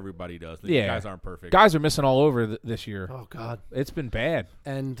there, but everybody does. The Yeah. guys aren't perfect. Guys are missing all over this year. Oh God, It's been bad.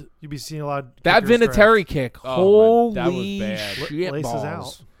 And you'd be seeing a lot. Of That kickers Vinatieri kick, Oh, my- that was holy bad. shit Laces balls.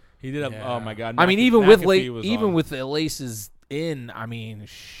 out. He did. Yeah. Oh my God. I mean, McAfee was on. with the laces in, I mean,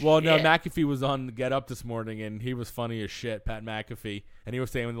 shit. Well, no, McAfee was on Get Up this morning, and he was funny as shit, Pat McAfee. And he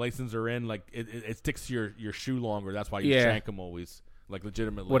was saying when the laces are in, like it sticks to your shoe longer. That's why you Yeah. shank them always, like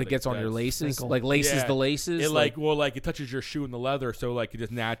legitimately. what it like, gets on your that's- laces, Stinkle. like laces Yeah. the laces. It touches your shoe in the leather, so like it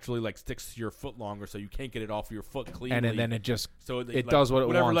just naturally like sticks to your foot longer, so you can't get it off your foot cleanly. and then it just so it does what it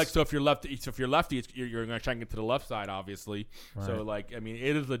whatever, wants. Like so, if you're lefty, you're going to shank it to the left side, obviously. So Right. like I mean,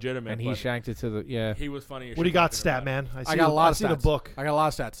 it is legitimate. and he but shanked it to the he was funny. As What do you shit got, talking stat about man? I got a lot I of see stats. the book. I got a lot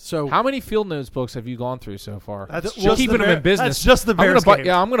of stats. So How many field notes books have you gone through so far? That's Just keeping them in business. That's just the I'm gonna Bears buy. game.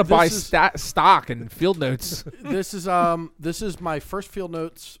 Yeah, I'm gonna buy This is- stock and field notes. this is my first field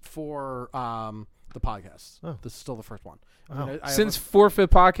notes for the podcasts. Oh. This is still the first one. Wow. I have Since Forfeit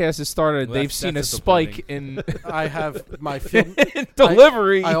Podcast has started, Well, they've that's seen a disappointing. spike in I have my field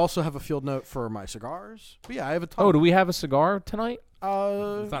delivery. I also have a field note for my cigars. But yeah, I have a ton. Oh, do we have a cigar tonight?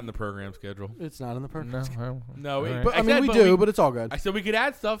 It's not in the program schedule. It's not in the program. No. No, All right. But I mean, we do, but it's all good. I said we could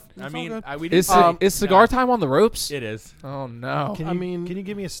add stuff. It's all I mean, good. we didn't Is, say- is cigar No, time on the ropes? It is. Oh no. Can I you, mean- can you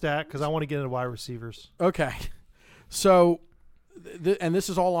give me a stat? Because I want to get into wide receivers. Okay, so, and this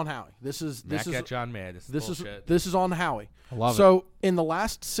is all on Howie. This is Mac at John Mad. this bullshit. is on Howie. I love it. So in the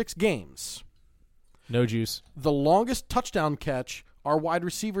last 6 games, No juice. the longest touchdown catch our wide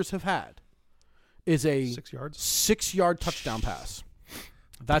receivers have had is a 6 yards. 6-yard touchdown pass.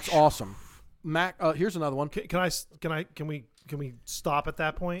 That's awesome. Mac, here's another one. Can we stop at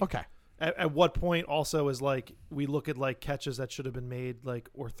that point? Okay. At what point also is like we look at like catches that should have been made, like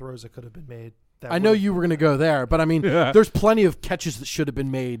or throws that could have been made. That I know would've- you were going to go there, but I mean, there's plenty of catches that should have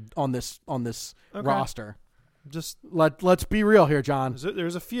been made on this Okay. roster. just Let's be real here, John.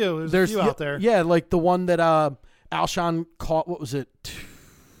 there's a few. There's a few out there. Yeah, like the one that Alshon caught. What was it?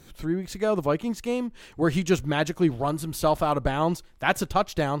 3 weeks ago, the Vikings game, where he just magically runs himself out of bounds. That's a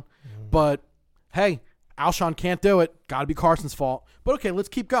touchdown. But hey, Alshon can't do it. Got to be Carson's fault. But okay, let's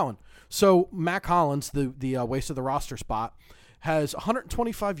keep going. So Mac Hollins, the waste of the roster spot, has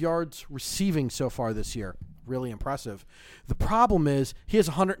 125 yards receiving so far this year. Really impressive. The problem is he has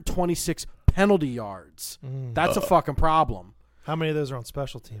 126 penalty yards. That's a fucking problem. How many of those are on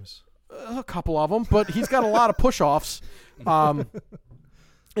special teams? A couple of them, but he's got a lot of push-offs.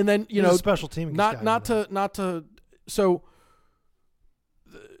 And then He's a special team. not to. So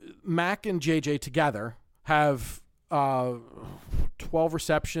Mac and JJ together have 12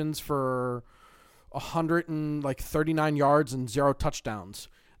 receptions for 139 yards and 0 touchdowns.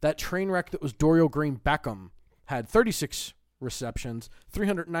 That train wreck that was Dorial Green Beckham had 36 receptions,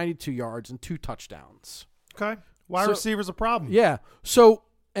 392 yards, and 2 touchdowns. Okay, wide So- receiver's a problem. Yeah. So,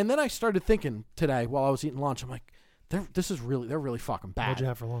 and then I started thinking today while I was eating lunch, I'm like, they're really fucking bad. What'd you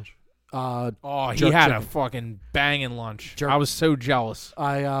have for lunch? Oh, he Jerk had a chicken. fucking banging lunch. Jerk. I was so jealous.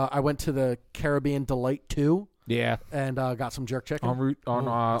 I went to the Caribbean Delight 2 Yeah, and got some jerk chicken. on Route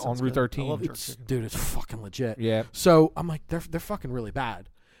on sounds Route good. I 13. love jerk It's, chicken. dude, it's fucking legit. Yeah, So I'm like, they're fucking really bad.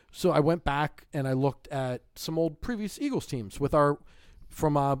 So I went back and I looked at some old previous Eagles teams with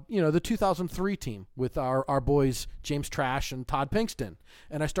from the 2003 team with our boys James Trash and Todd Pinkston,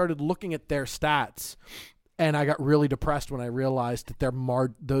 and I started looking at their stats, and I got really depressed when I realized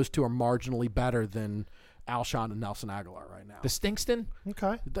that those two are marginally better than Alshon and Nelson Aguilar right now. the Stinkston.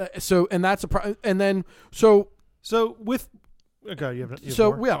 Okay, So and that's and then so so with okay, you have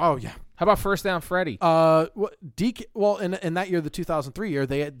so more? yeah. How about first down, Freddie? In that year, the 2003 year,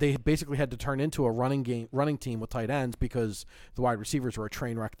 they basically had to turn into a running team with tight ends because the wide receivers were a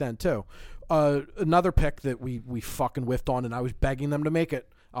train wreck then too. Another pick that we fucking whiffed on, and I was begging them to make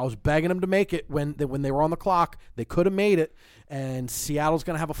it. I was begging them to make it when they were on the clock. They could have made it, and Seattle's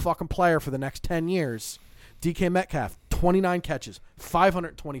gonna have a fucking player for the next 10 years. DK Metcalf, 29 catches,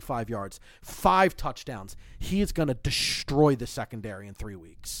 525 yards, 5 touchdowns. He is gonna destroy the secondary in 3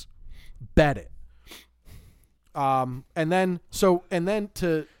 weeks. Bet it. And then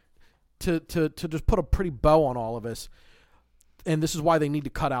to just put a pretty bow on all of this, and this is why they need to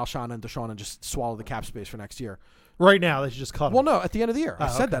cut Alshon and Deshaun and just swallow the cap space for next year. Right now, they should just cut him. Well, no, at the end of the year. I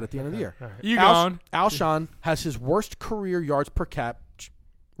said okay. that at the end of the year. All right. You gone? Alshon has his worst career yards per catch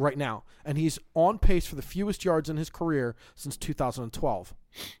right now, and he's on pace for the fewest yards in his career since 2012.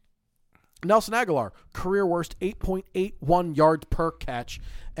 Nelson Aguilar, career worst 8.81 yards per catch,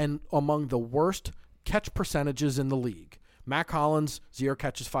 and among the worst catch percentages in the league. Mac Hollins, 0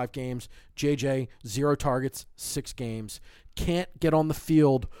 catches, 5 games. JJ, 0 targets, 6 games. Can't get on the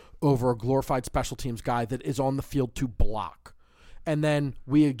field over a glorified special teams guy that is on the field to block. And then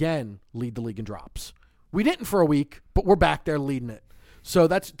we again lead the league in drops. We didn't for a week, but we're back there leading it. So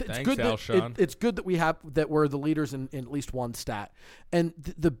it's Thanks, good. Alshon. It's good that we're the leaders in at least one stat. And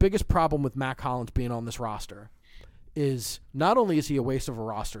the biggest problem with Mac Hollins being on this roster is not only is he a waste of a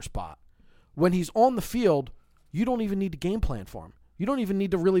roster spot, when he's on the field, you don't even need to game plan for him. You don't even need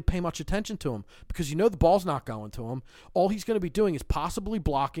to really pay much attention to him because you know the ball's not going to him. All he's going to be doing is possibly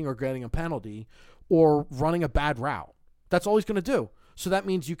blocking or getting a penalty or running a bad route. That's all he's going to do. So that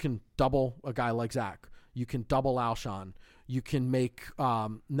means you can double a guy like Zach. You can double Alshon. You can make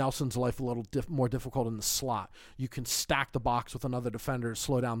Nelson's life a little more difficult in the slot. You can stack the box with another defender to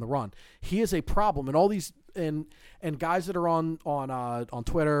slow down the run. He is a problem, and all these and guys that are on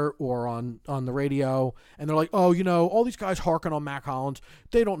Twitter or on the radio, and they're like, oh, all these guys harking on Mac Hollins.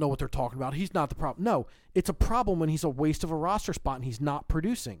 They don't know what they're talking about. He's not the problem. No, it's a problem when he's a waste of a roster spot and he's not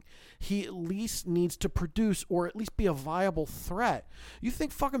producing. He at least needs to produce or at least be a viable threat. You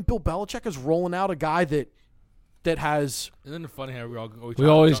think fucking Bill Belichick is rolling out a guy that has Isn't it funny how We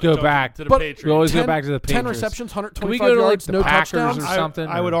always go back to the But- Patriots? We always go back to the 10 Patriots. receptions, Can we 125 go to like yards, the no Packers touchdowns? or something?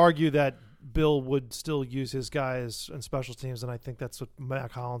 I would or- argue that Bill would still use his guys in special teams, and I think that's what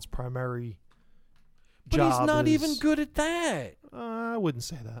Mac Hollins' primary But job he's not is. even good at that. I wouldn't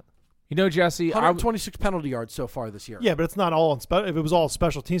say that. Jesse, 126 penalty yards so far this year. Yeah, but it's not all if it was all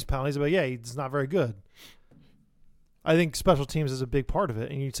special teams penalties, but yeah, he's not very good. I think special teams is a big part of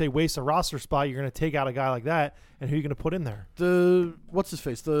it. And you'd say waste a roster spot, you're going to take out a guy like that, and who are you going to put in there? What's his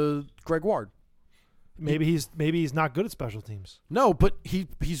face? The Greg Ward. Maybe he's not good at special teams. No, but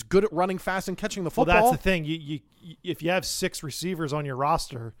he's good at running fast and catching the Well, football. that's the thing. You if you have 6 receivers on your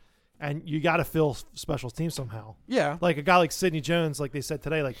roster, and you got to fill special teams somehow. Yeah. Like a guy like Sidney Jones, like they said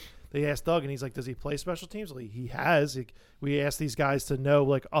today, like they asked Doug, and he's like, "Does he play special teams?" Well, he has. We asked these guys to know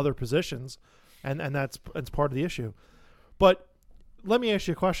like other positions, and that's part of the issue. But let me ask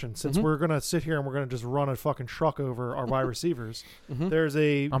you a question. Since we're gonna sit here and we're gonna just run a fucking truck over our wide receivers,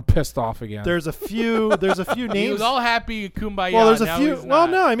 I'm pissed off again. there's a few He names. was all happy, kumbaya. Well, there's a now few. he's Well, not.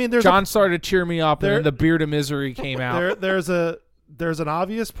 no, I mean there's John started to cheer me up, There- and then the beard of misery came out. there's an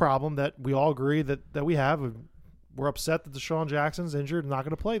obvious problem that we all agree that we have. We're upset that Deshaun Jackson's injured and not going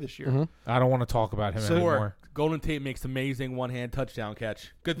to play this year. I don't want to talk about him So- anymore. Golden Tate makes amazing one-hand touchdown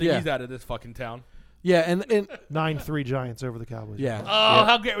catch. Good thing Yeah. he's out of this fucking town. Yeah, and 9-3 Giants over the Cowboys. yeah. Oh,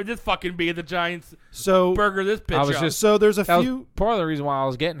 how great would this fucking be? The Giants So burger this bitch I was up. just- so there's a That was few part of the reason why I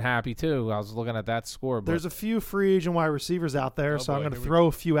was getting happy too. I was looking at that score. But there's a few free agent wide receivers out there, Oh, so I'm boy, going to here we throw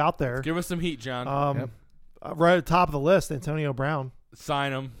a few out there. Give us some heat, John. Yep. Right at the top of the list, Antonio Brown.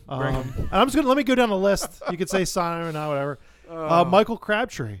 Sign him. Bring him. And I'm just going to let me go down the list. You could say sign him or not, whatever. Michael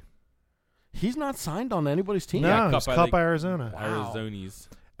Crabtree. He's not signed on anybody's team. No, got he's cut by cut the- by Arizona. Arizonis.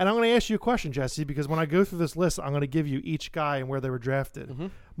 And I'm going to ask you a question, Jesse, because when I go through this list, I'm going to give you each guy and where they were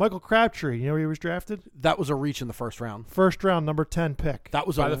drafted. Michael Crabtree, you know where he was drafted? That was a reach in the first round. First round, number 10 pick. That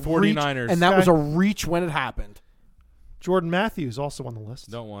was By a the 49ers. reach, and that Okay. was a reach when it happened. Jordan Matthews also on the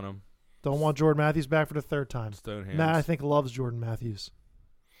list. Don't want him. Don't want Jordan Matthews back for the third time. Stone hands. Matt, I think, loves Jordan Matthews.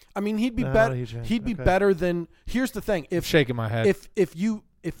 I mean, he'd be No, better. he changed. He'd be Okay. better than. Here's the thing: I'm if shaking my head. if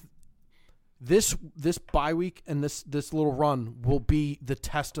this bye week and this little run will be the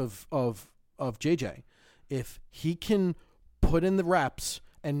test of JJ, if he can put in the reps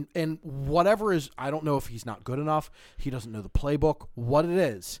and whatever is, I don't know if he's not good enough, he doesn't know the playbook, what it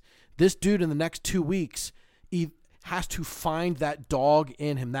is. This dude in the next 2 weeks he has to find that dog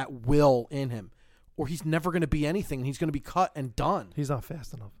in him, that will in him, or he's never going to be anything, and he's going to be cut and done. He's not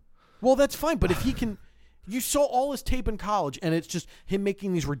fast enough. Well, that's fine, but if he can, you saw all his tape in college, and it's just him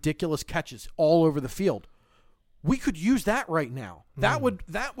making these ridiculous catches all over the field. We could use that right now. That would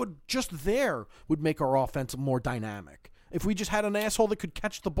just there would make our offense more dynamic. If we just had an asshole that could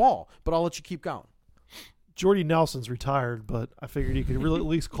catch the ball, but I'll let you keep going. Jordy Nelson's retired, but I figured he could really at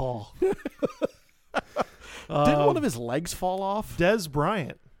least call. Didn't one of his legs fall off? Des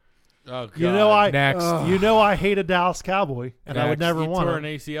Bryant. Oh, God. You know Next. You know I hate a Dallas Cowboy, and I would Next. never He want tore him.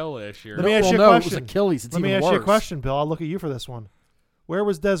 an ACL last year. Let me ask you a no, it was question. Achilles. It's Let me even ask you a worse. question, Bill. I'll look at you for this one. Where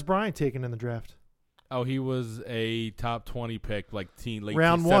was Des Bryant taken in the draft? Oh, he was a top 20 pick, like late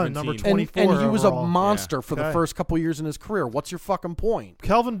Round 1, number 17. 20. And 24 he was a overall. monster for the Okay. first couple years in his career. What's your fucking point?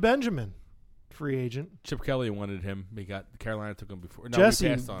 Kelvin Benjamin, free agent. Chip Kelly wanted him. Carolina took him before. No, Jesse,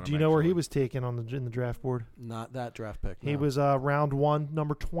 we passed on him, do you know where he actually. was taken in the draft board? Not that draft pick. He no. was round 1,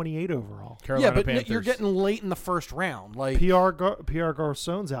 number 28 overall. Carolina Yeah, but Panthers. you're getting late in the first round. Like PR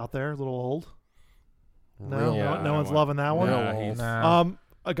Garcon's out there, a little old. No, Real Yeah, no, I no don't one's want- loving that one. No, No. he's- Nah.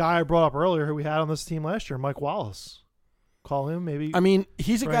 A guy I brought up earlier who we had on this team last year, Mike Wallace. Call him maybe. I mean,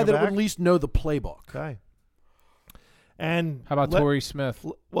 he's a Bring guy him that would back? at least know the playbook. Okay. And How about Torrey Smith?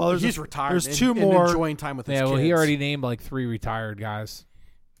 Well, He's retired. There's and- two and more. enjoying time with his Yeah, well, he kids. already named like 3 retired guys.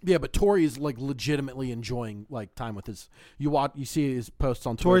 Yeah, but Torrey is like legitimately enjoying like time with his. You see his posts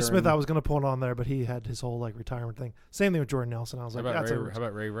on Twitter. Torrey Smith, and- I was going to put on there, but he had his whole like retirement thing. Same thing with Jordan Nelson. I was How like, about, that's Ray, how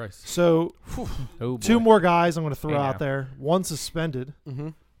about Ray Rice? So Oh, two boy. more guys I'm going to throw Hey, out now. there. One suspended,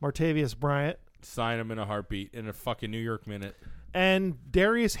 Mhm. Martavius Bryant, Sign him in a heartbeat in a fucking New York minute. and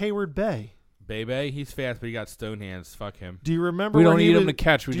Darius Hayward Bay. Bebe, he's fast, but he got stone hands. Fuck him. Do you remember? We where don't he need was, him to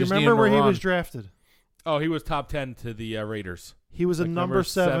catch. We do you just need remember him to where he run. was drafted? Oh, he was top 10 to the Raiders. He was a Like number number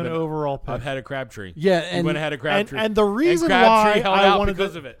 7 7 overall pick. Ahead of Crabtree. Yeah, He and went ahead of Crabtree. And the reason Crabtree why held I out wanted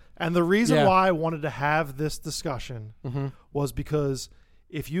because to, of it. and the reason Yeah. why I wanted to have this discussion was because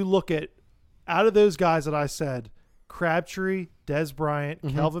if you look at out of those guys that I said, Crabtree, Dez Bryant,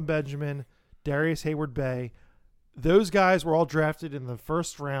 Kelvin Benjamin, Darius Hayward-Bay, those guys were all drafted in the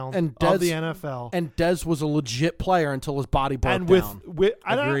first round And of the Dez- NFL. And Dez was a legit player until his body broke And down.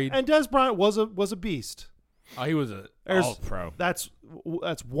 Agreed. and Dez Bryant was a beast. Oh, he was a There's- all-pro. That's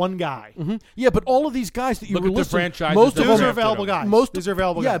one guy. Yeah, but all of these guys that you Look were at the listing, franchises most that of Those them are drafted available him. guys. Most These are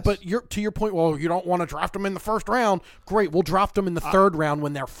available yeah, guys. but to your point, well, you don't want to draft them in the first round. Great, we'll draft them in the third round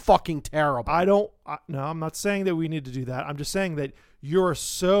when they're fucking terrible. No, I'm not saying that we need to do that. I'm just saying that you're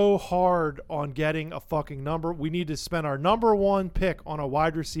so hard on getting a fucking number. We need to spend our number 1 pick on a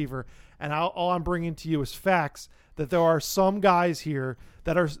wide receiver, and all I'm bringing to you is facts that there are some guys here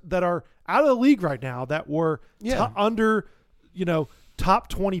that are out of the league right now that were under, top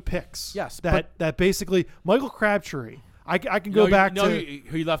 20 picks. Yes, that basically Michael Crabtree. I can go back to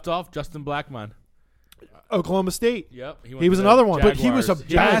who you left off? Justin Blackmon. Oklahoma State. Yep. He was another one. but he was a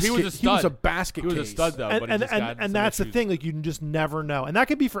Jaguars. basket. He was a stud. He was a basket. He was a case. stud though. but he just got some that's the issues. thing. Like you can just never know, and that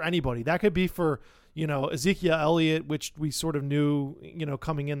could be for anybody. That could be for Ezekiel Elliott, which we sort of knew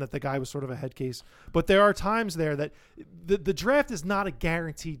coming in that the guy was sort of a head case. But there are times there that the draft is not a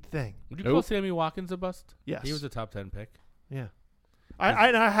guaranteed thing. Would you call Sammy Watkins a bust? Yes. He was a top 10 pick. Yeah,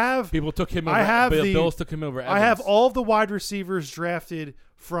 I have People took him over. I have the Bills took him over Evans. I have all of the wide receivers drafted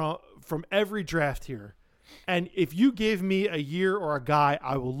from every draft here. And if you give me a year or a guy,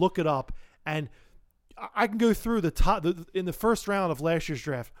 I will look it up, and I can go through the top in the first round of last year's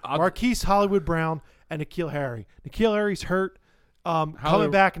draft. Marquise Hollywood Brown and N'Keal Harry. N'Keal Harry's hurt,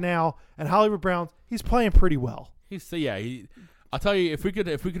 coming back now, and Hollywood Brown, he's playing pretty well. I'll tell you, if we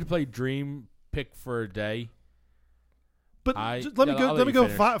could play dream pick for a day. But I'll let me let you go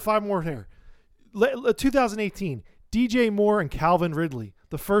finish. five more here. 2018, DJ Moore and Calvin Ridley,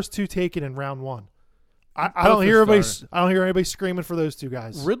 the first 2 taken in round 1. I don't hear anybody screaming for those 2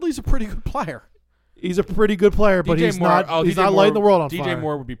 guys. Ridley's a pretty good player. He's a pretty good player, but he's not lighting the world on fire. DJ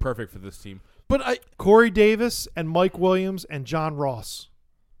Moore would be perfect for this team. But Corey Davis and Mike Williams and John Ross.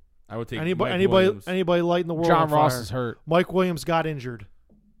 I would take Anybody lighting the world John on fire. Ross is hurt. Mike Williams got injured.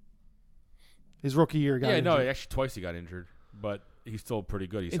 His rookie year got injured. Actually twice he got injured, but he's still pretty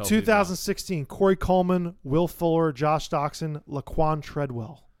good. He's In healthy now. 2016, Corey Coleman, Will Fuller, Josh Doxson, Laquan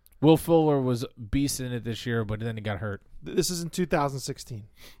Treadwell. Will Fuller was beast in it this year, but then he got hurt. This is in 2016.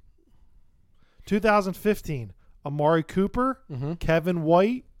 2015, Amari Cooper, Kevin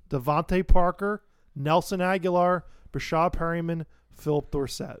White, Devontae Parker, Nelson Aguilar, Brashad Perryman, Philip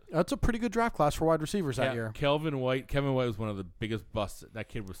Dorsett. that's a pretty good draft class for wide receivers that Yeah, year. Kevin White was one of the biggest busts. That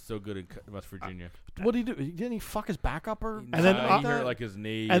kid was so good in West Virginia. What did he do? Didn't he fuck his back up or? And then, he hurt like his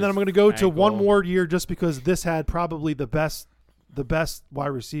knee. And then I'm going to go to one more year just because this had probably the best wide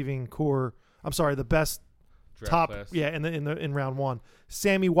receiving core. I'm sorry, the best top class. in round 1.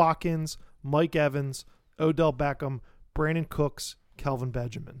 Sammy Watkins, Mike Evans, Odell Beckham, Brandon Cooks, Kelvin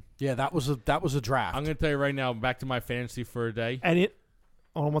Benjamin. Yeah, that was a draft. I'm going to tell you right now. Back to my fantasy for a day. And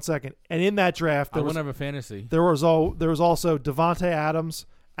hold on one second. And in that draft, I wouldn't have a fantasy. there was also Devontae Adams,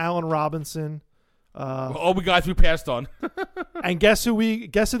 Allen Robinson, All the guys we passed on. and guess who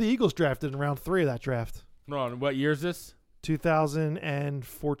the Eagles drafted in round 3 of that draft? No, what year is this?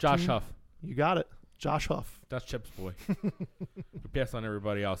 2014. Josh Huff. You got it. Josh Huff. That's Chip's boy. We passed on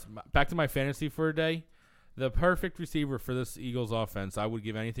everybody else. Back to my fantasy for a day. The perfect receiver for this Eagles offense, I would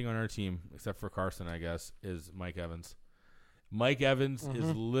give anything on our team except for Carson, I guess, is Mike Evans. Mike Evans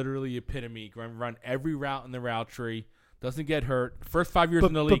is literally epitome. Going to run every route in the route tree. Doesn't get hurt. First 5 years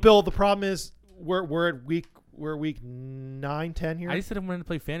in the league. But Bill, the problem is we're at week 9, 10 here. I just said I wanted to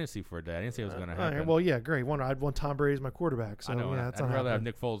play fantasy for a day. I didn't say it was going to All happen. right, well, yeah, great. I'd want Tom Brady as my quarterback. So I know. yeah, that's I'd not rather have happening.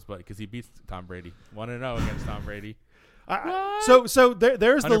 Nick Foles, but because he beats Tom Brady, 1-0 against Tom Brady. So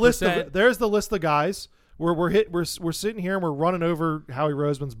there's the list 100%. of guys. We're sitting here and we're running over Howie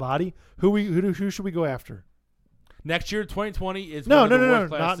Roseman's body. Who should we go after? Next year, 2020 is No, one of the worst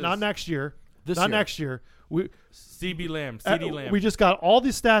classes. not next year. This not year. next year. CB Lamb, CD Lamb. We just got all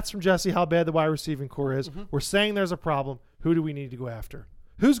these stats from Jesse how bad the wide receiving core is. We're saying there's a problem. Who do we need to go after?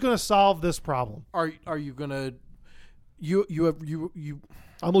 Who's going to solve this problem? Are you gonna you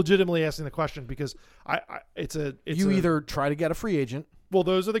I'm legitimately asking the question because either try to get a free agent. well,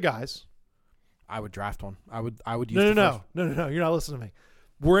 those are the guys. I would draft one. I would use No. You're not listening to me.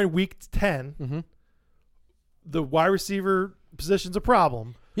 We're in week 10. The wide receiver position's a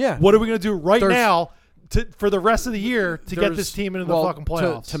problem. Yeah. What are we going to do right There's- now for the rest of the year to get this team into the fucking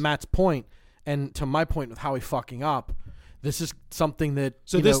playoffs? To Matt's point, And to my point with Howie fucking up, this is something that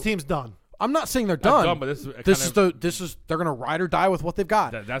So you this know, team's done. I'm not saying they're Not done. but this is They're gonna ride or die with what they've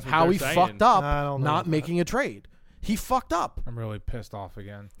got. That's what Howie they're saying. fucked up I don't know not about making a trade. He fucked up. I'm really pissed off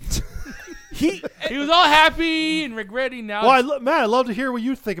again. He he was all happy and regretting now. Well, Matt, I'd love to hear what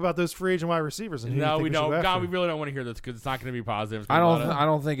you think about those free agent wide receivers. And who no, you we think should don't. go God, after. we really don't want to hear this because it's not going to be positive. I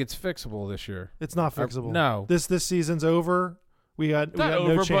don't think it's fixable this year. It's not fixable. no. This season's over. We got not no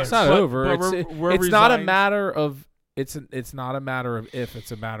over, but- chance. It's not But- over. but It's, we're it's not a resigned. matter of it's not a matter of if.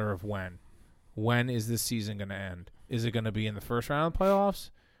 It's a matter of when. When is this season going to end? Is it going to be in the first round of playoffs?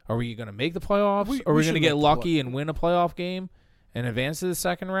 Are we going to make the playoffs? Are we going to should get make the lucky and win a playoff game and advance to the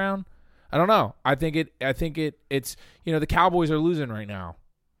second round? I don't know. I think it's the Cowboys are losing right now.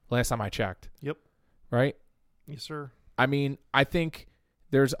 Last time I checked. Yep. Right? Yes, sir. I mean, I think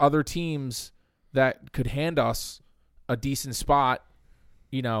there's other teams that could hand us a decent spot,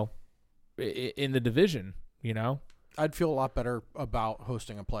 in the division, I'd feel a lot better about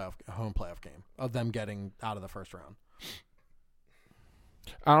hosting a home playoff game of them getting out of the first round.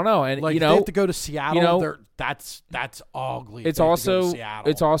 I don't know. And Like if they have to go to Seattle, that's ugly. it's if they have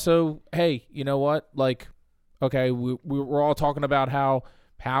to go to also Seattle. hey, you know what? Like, okay, we're all talking about how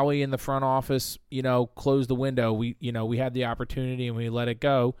Howie in the front office, closed the window. We had the opportunity and we let it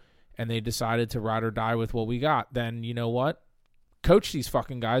go, and they decided to ride or die with what we got. Then you know what? Coach these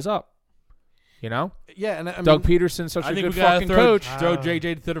fucking guys up. Yeah, and I mean, Doug Peterson's such I a think good we got fucking to coach. throw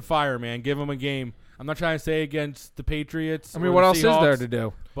JJ to the fire, man. Give him a game. I'm not trying to say against the Patriots. I mean, or what the else is there Seahawks, to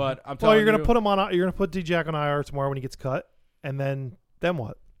do? But I'm Well, telling you're gonna you, put him on. You're gonna put D-Jack on IR tomorrow when he gets cut, and then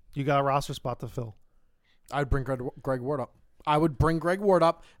what? You got a roster spot to fill. I'd bring Greg Ward up. I would bring Greg Ward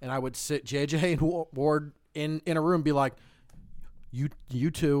up, and I would sit JJ and Ward in a room, and be like, "You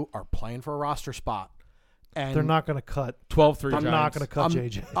two are playing for a roster spot." And They're not gonna cut. 12-3 I'm not gonna cut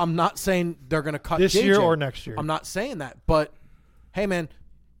JJ I'm not saying they're going to cut this JJ. year or next year. I'm not saying that, but hey, man,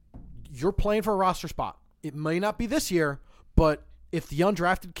 you're playing for a roster spot. It may not be this year, but if the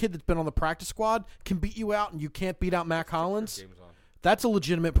undrafted kid that's been on the practice squad can beat you out and you can't beat out Matt Collins, that's a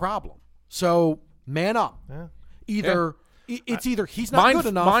legitimate problem. So man up. Yeah. It's either he's not good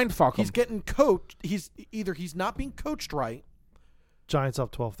enough. mind fuck he's him. getting coached. He's not being coached right. Giants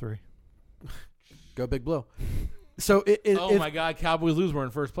up 12-3. Go Big Blue. So Oh my God, Cowboys lose. We're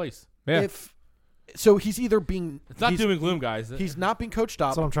in first place. Yeah. So he's either being It's not doom and gloom, guys. he's not being coached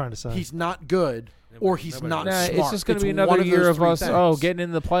up. That's what I'm trying to say. He's not good, or he's not Nah, smart. it's just going to be one another of year those of three us. things. Getting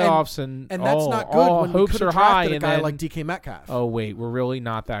in the playoffs and that's not good all when we hopes could are have high drafted a and guy then like DK Metcalf. oh wait, we're really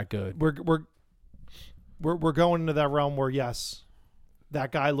not that good. We're going into that realm where yes,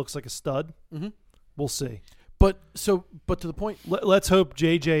 that guy looks like a stud. Mm-hmm. We'll see. But to the point, Let's hope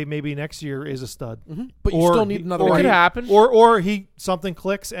JJ maybe next year is a stud. but you Or still need he- another. It or could he- happen. Or he something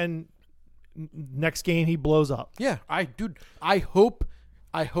clicks and next game he blows up. Yeah, I hope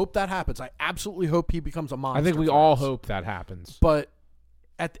that happens. I absolutely hope he becomes a monster. I think we for all us. hope that happens. But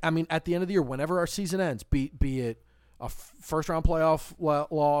at the end of the year, whenever our season ends, be it a first round playoff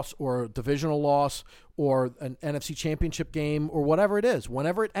loss or a divisional loss or an NFC championship game or whatever it is,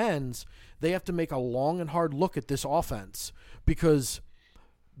 whenever it ends, they have to make a long and hard look at this offense because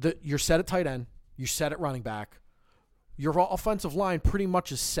you're set at tight end, you're set at running back, your offensive line pretty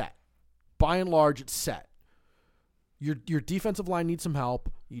much is set. By and large, it's set. Your defensive line needs some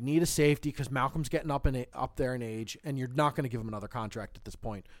help. You need a safety because Malcolm's getting up there in age, and you're not going to give him another contract at this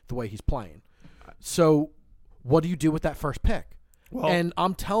point the way he's playing. So what do you do with that first pick? Well, And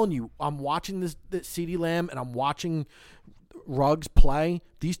I'm telling you, I'm watching this CeeDee Lamb and I'm watching Ruggs play.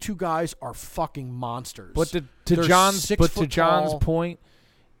 These two guys are fucking monsters. But to They're John's 6 foot John's tall. point,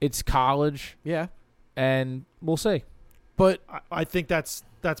 it's college, Yeah, and we'll see. but I think that's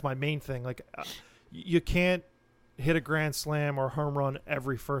my main thing. Like, you can't hit a grand slam or home run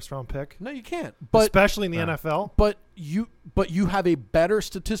every first round pick, no, you can't. But especially in the NFL. But you have a better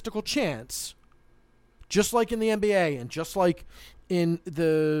statistical chance, just like in the NBA and just like in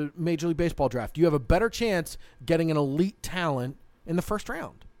the Major League Baseball draft. You have a better chance getting an elite talent in the first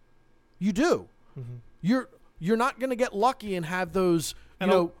round. You do. Mm-hmm. You're not going to get lucky and have those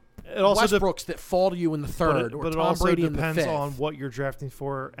And it also Westbrooks that fall to you in the third or but it Tom also Brady in the depends fifth. on what you're drafting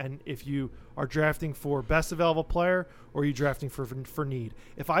for, and if you are drafting for best available player or are you drafting for need.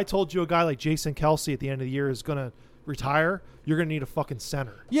 If I told you a guy like Jason Kelsey at the end of the year is going to retire, you're going to need a fucking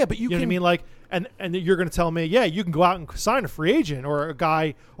center. Yeah, but you know what I can- mean? Like, and you're going to tell me, yeah, you can go out and sign a free agent or a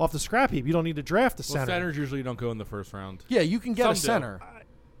guy off the scrap heap. You don't need to draft a Well, center. centers usually don't go in the first round. Yeah, you can get Some a do. center.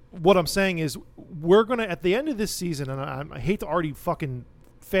 What I'm saying is, we're going to at the end of this season, and I hate to already fucking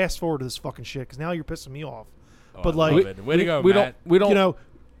fast forward to this fucking shit because now you're pissing me off. Oh, But I like, love it. Way to go, we Matt. don't. you know,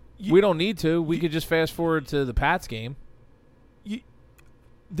 We don't need to. We could just fast forward to the Pats game.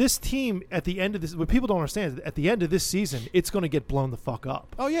 This team at the end of this, what people don't understand is at the end of this season, it's going to get blown the fuck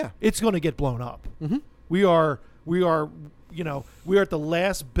up. Oh yeah, It's going to get blown up. mm-hmm. We are we are at the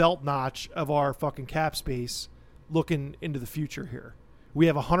last belt notch of our fucking cap space, looking into the future here. We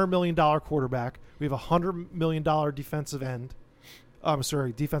have $100 million quarterback. We have $100 million defensive end.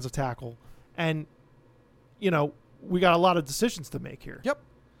 Defensive tackle, and we got a lot of decisions to make here. Yep.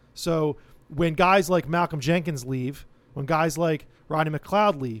 So when guys like Malcolm Jenkins leave, when guys like Rodney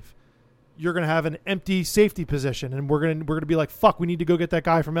McLeod leave, you're going to have an empty safety position, and we're going to be like, fuck, we need to go get that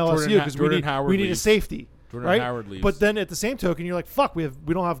guy from LSU because we need a safety. Jordan right? Howard leaves. But then at the same token, you're like, fuck, we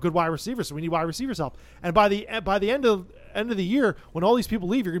don't have good wide receivers, so we need wide receivers help. And by the end of the year, when all these people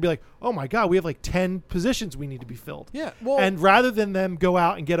leave, you're gonna be like, oh my god, we have like 10 positions we need to be filled. Yeah. Well, and rather than them go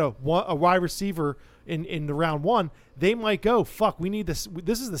out and get a wide receiver in the round one, they might go, fuck, we need this.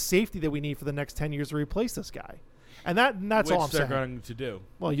 This is the safety that we need for the next 10 years to replace this guy. And that's Which all I'm they're saying. going to do.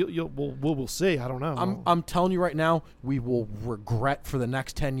 Well, we'll see. I don't know. I'm telling you right now, we will regret for the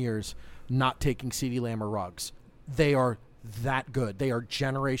next 10 years not taking CeeDee Lamb or Ruggs. They are that good. They are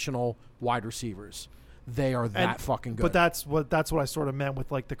generational wide receivers. They are that fucking good. But that's what I sort of meant with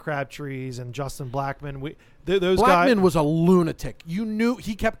like the Crabtrees and Justin Blackmon. Those Blackmon guys was a lunatic. You knew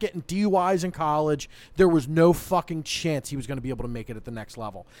he kept getting DUIs in college. There was no fucking chance he was going to be able to make it at the next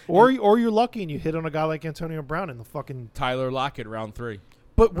level. Or you're lucky and you hit on a guy like Antonio Brown in the fucking. Tyler Lockett, round 3.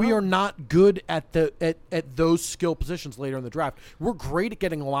 But we are not good at those skill positions later in the draft. We're great at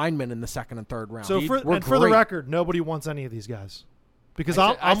getting linemen in the second and third round. So for the record, nobody wants any of these guys, because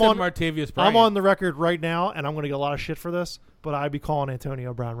I I'm said on Martavius Bryant. I'm on the record right now, and I'm going to get a lot of shit for this. But I'd be calling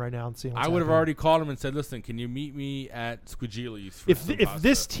Antonio Brown right now and seeing. I would have already called him and said, "Listen, can you meet me at Squigili's?" If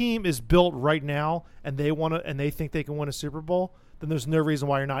this team is built right now and they think they can win a Super Bowl, then there's no reason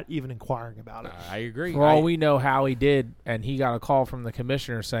why you're not even inquiring about it. I agree. For all we know, Howie did, and he got a call from the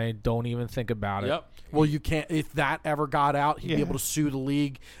commissioner saying, "Don't even think about it." Yep. Well, you can't. If that ever got out, he'd be able to sue the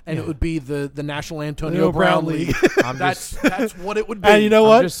league, and Yeah. it would be the National Antonio Brown League. that's what it would be. And you know I'm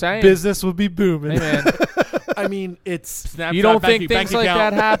what? just saying. Business would be booming. Hey, man, I mean, it's. Snapchat you don't bank think things like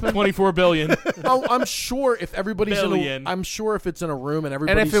account, that happen? 24 billion. I'm sure if everybody's Billion. I'm sure if it's in a room and and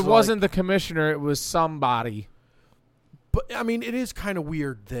everybody's if it like- wasn't the commissioner, it was somebody. but I mean, it is kind of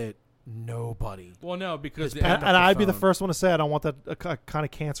weird that nobody. Well, no, because It's and up the I'd be the phone. first one to say I don't want that kind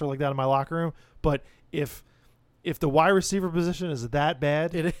of cancer like that in my locker room. But if the wide receiver position is that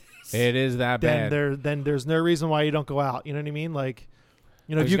bad, It is. It is that bad. then there's no reason why you don't go out. You know what I mean? Like,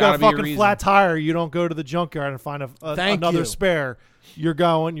 if There's you got a gotta be a fucking reason. flat tire, you don't go to the junkyard and find Thank another you. spare. You're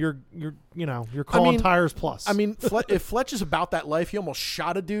calling Tires Plus. I mean, if Fletch is about that life, he almost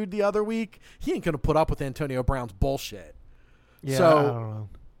shot a dude the other week. He ain't going to put up with Antonio Brown's bullshit. yeah, so- I don't know.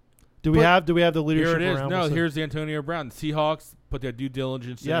 Do we have the leadership here it is. around? No, We'll see. here's the Antonio Brown. The Seahawks put their due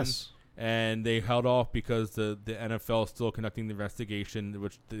diligence yes. in, and they held off because the NFL is still conducting the investigation,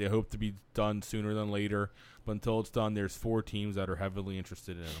 which they hope to be done sooner than later. But until it's done, there's 4 teams that are heavily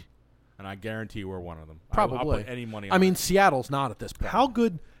interested in him, and I guarantee we're one of them. I'll Probably. put any money. I on mean, it. Seattle's not at this point. How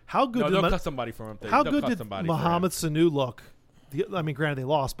good? No, did they'll cut somebody from him. How They'll good cut did somebody for him. Mohamed Sanu look? I mean, granted they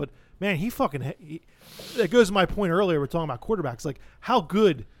lost, but man, he fucking. That goes to my point earlier. We're talking about quarterbacks. Like, how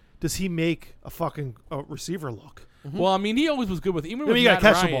good does he make a fucking receiver look? Well, I mean, he always was good with even I mean, with you Matt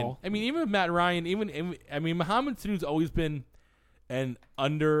gotta catch the Ryan. ball. I mean, even with Matt Ryan, I mean, Mohamed Sanu's always been an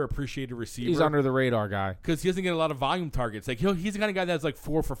underappreciated receiver. He's under the radar guy. because he doesn't get a lot of volume targets. Like he's the kind of guy that's like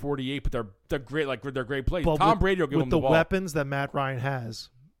 4 for 48, but they're great. Like they're great plays. But Tom with- Brady will give with him the the ball. weapons that Matt Ryan has.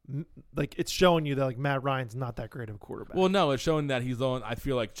 Like, it's showing you that like Matt Ryan's not that great of a quarterback. Well, no, it's showing that he's on. I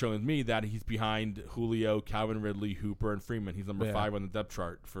feel like showing me that he's behind Julio, Calvin Ridley, Hooper, and Freeman. He's number 5 on the depth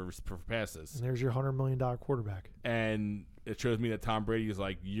chart for passes. and there's your $100 million quarterback. And it shows me that Tom Brady is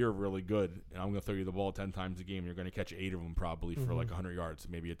like, you're really good, and I'm going to throw you the ball 10 times a game. You're going to catch 8 of them probably for like 100 yards,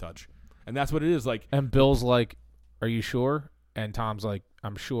 maybe a touch. And that's what it is. Like, And Bill's like, "Are you sure?" And Tom's like,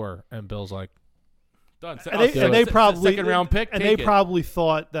 "I'm sure." And Bill's like, done. And they probably second round pick. and take they it. probably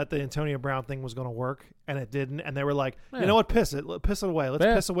thought that the Antonio Brown thing was going to work, and it didn't. And they were like, Yeah. you know what, piss it away. Let's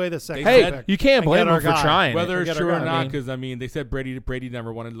Yeah. piss away the second. Hey, round "Hey, pick you can't and blame get our him for guy." trying." whether and it's get our true or guy. not, because I mean, they said Brady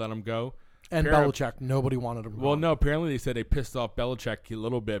never wanted to let him go. and Apparently- Belichick, nobody wanted him. Well, gone. no. Apparently, they said they pissed off Belichick a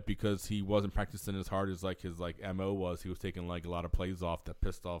little bit because he wasn't practicing as hard as his MO was. He was taking like a lot of plays off that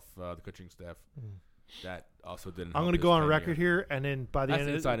pissed off the coaching staff. That also didn't. I'm going to go on record here, and then by the That's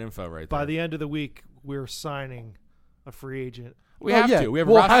end inside info, right there. by the end of the week, we're signing a free agent. we Well, have yeah. to. We have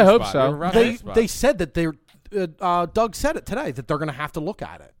a Well, roster I hope spot. so. We have a roster they spot. they said that they're. Doug said it today that they're going to have to look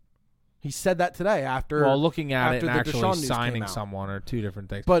at it. He said that today after. Well, looking at it after and the actually Deshaun news came signing out. someone are two different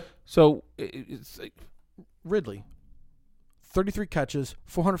things. But So it's Ridley, 33 catches,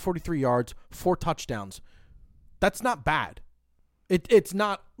 443 yards, 4 touchdowns. That's not bad. It's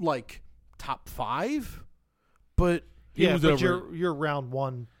not like top 5, but He yeah, was but over. you're round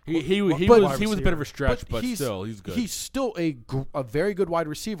one. He was a bit of a stretch, but still, he's good. He's still a very good wide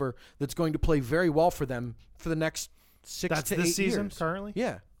receiver that's going to play very well for them for the next 6 That's to 8 this season years. currently.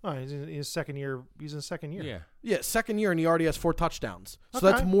 Yeah. Oh, he's in his second year. He's in his second year. yeah. Yeah, second year, and he already has 4 touchdowns. So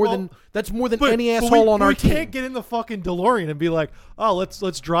Okay, that's more well, than But- any but asshole on our we team. can't get in the fucking DeLorean and be like, oh,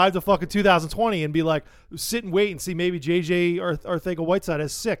 let's drive to fucking 2020 and be like, sit and wait and see maybe JJ or Arcega-Whiteside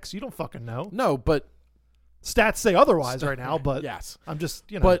has 6. You don't fucking know. No, but Stats say otherwise right now, but yes. I'm just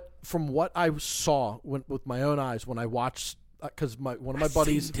But from what I saw with my own eyes when I watched, because one of my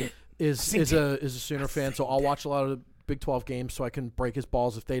buddies is a Sooner fan, so I'll watch a lot of the Big 12 games so I can break his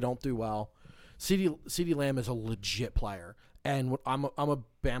balls if they don't do well. CeeDee Lamb is a legit player, and I'm a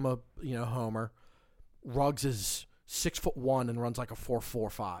Bama homer. Ruggs is 6'1" and runs like a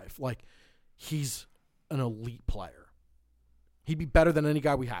 4.45. Like, he's an elite player. He'd be better than any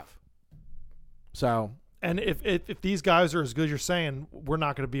guy we have. So. And if these guys are as good as you're saying, we're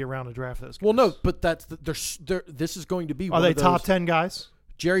not going to be around to draft those guys. Well, no, but that's this is going to be. Are one they of those, top 10 guys?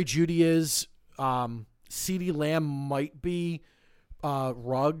 Jerry Jeudy is. CeeDee Lamb might be.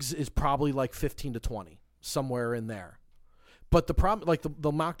 Ruggs is probably like 15 to 20, somewhere in there. But the problem, like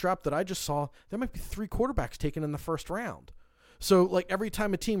the mock draft that I just saw, there might be 3 quarterbacks taken in the first round. So, like, every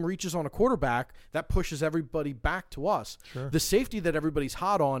time a team reaches on a quarterback, that pushes everybody back to us. Sure. The safety that everybody's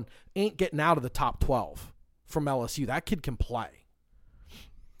hot on ain't getting out of the top 12 from LSU. That kid can play.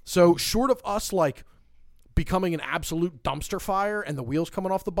 So, short of us, like, becoming an absolute dumpster fire and the wheels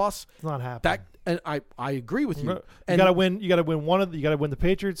coming off the bus, It's not happening. and I agree with you. You And gotta win. You gotta win one of. You gotta win the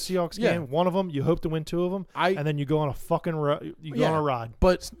Patriots Seahawks Yeah. game. One of them. You hope to win 2 of them, and then you go on a fucking. You go on a ride.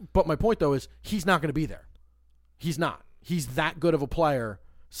 But my point though is he's not going to be there. He's not. He's that good of a player.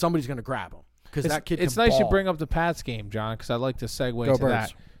 Somebody's going to grab him because that kid. It's can nice you ball. bring up the Pats game, John, because I'd like to segue Go to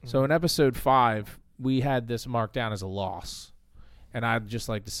Birds. that. So in episode 5, we had this marked down as a loss, and I'd just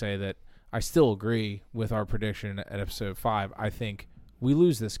like to say that I still agree with our prediction at episode 5. I think we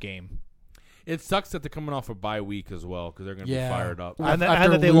lose this game. It sucks that they're coming off a bye week as well because they're going to be fired up. And After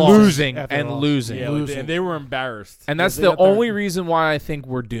that they lost. Losing After and they lost. losing. Yeah, Losing. and they were embarrassed. And that's They the got their- only reason why I think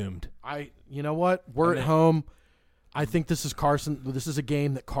we're doomed. You know what? We're And at then- home. I think this is Carson. This is a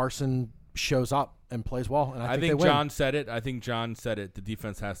game that Carson shows up and plays well, and I think they win. John said it. I think John said it. The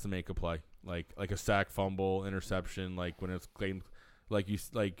defense has to make a play, like a sack, fumble, interception. Like when it's claimed,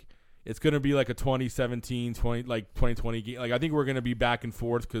 it's going to be like a 2017, 2020 game. Like I think we're going to be back and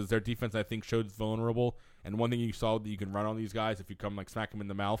forth because their defense I think showed vulnerable. And one thing you saw that you can run on these guys if you come like smack them in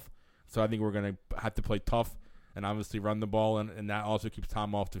the mouth. So I think we're going to have to play tough and obviously run the ball, and that also keeps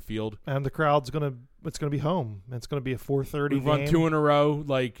Tom off the field. And the crowd's it's gonna be home. It's gonna be a 4:30 We've game. run 2 in a row.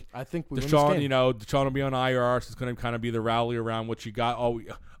 Like I think we win this Deshaun, game. Deshaun will be on IR, so it's going to kind of be the rally around what you got. All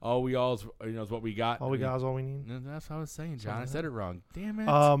we all is, is what we got. All we got is all we need. That's what I was saying, John. I said it wrong. Damn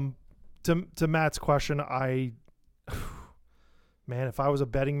it. To Matt's question, man, if I was a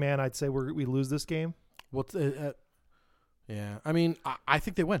betting man, I'd say we lose this game. What's yeah. I mean, I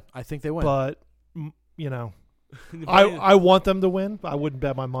think they win. I think they win. But I want them to win. I wouldn't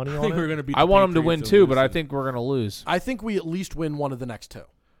bet my money I on think we're it. going to be. I want them to win too, but I think we're going to lose. I think we at least win one of the next 2.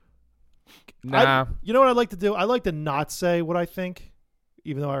 Nah. You know what I'd like to do? I'd like to not say what I think,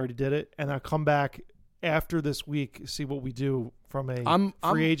 even though I already did it, and I'll come back after this week, see what we do from a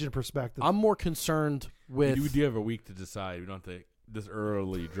free agent perspective. I'm more concerned with We do have a week to decide. We don't have to this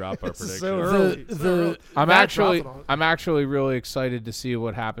early drop our It's prediction. so early. The- So early. I'm Matt actually dropped it on- I'm actually really excited to see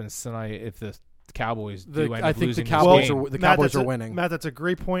what happens tonight if the Cowboys do end I up think the losing this Cowboys game. are the Matt, Cowboys that's are winning. Matt, that's a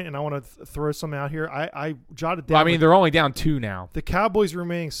great point, and I want to throw some out here. I jotted down. Well, I mean, they're only down 2 now. the Cowboys'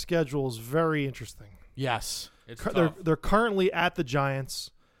 remaining schedule is very interesting. Yes. It's They're tough. currently at the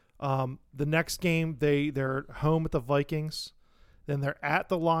Giants. The next game they're home at the Vikings. Then they're at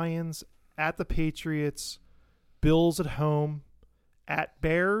the Lions, at the Patriots, Bills at home, at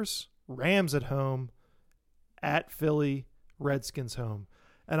Bears, Rams at home, at Philly, Redskins home.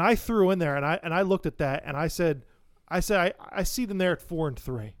 And I threw in there and I looked at that and I said I see them there at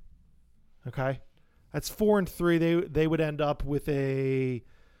 4-3. Okay? That's 4-3. They would end up with a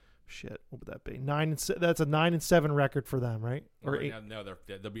what would that be? 9-7. That's a 9-7 record for them, right? Or Right 8. now, no,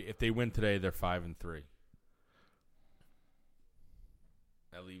 they'll be if they win today, they're 5-3.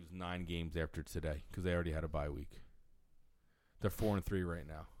 That leaves 9 games after today because they already had a bye week. They're 4-3 right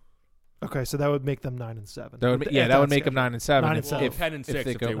now. Okay, so that would make them 9-7. That would, If that would that's make them scheduled. 9-7. 9 and if- seven. if- 10 and 6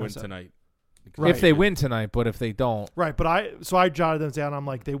 if go- they win 9-7. tonight. Right. If they win tonight, but if they don't, Right, but I jotted them down. I'm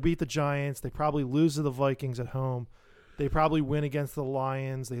like, they beat the Giants. They probably lose to the Vikings at home. They probably win against the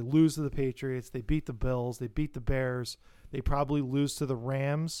Lions. They lose to the Patriots. They beat the Bills. They beat the Bears. They probably lose to the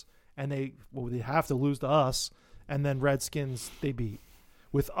Rams, and they have to lose to us. And then Redskins they beat.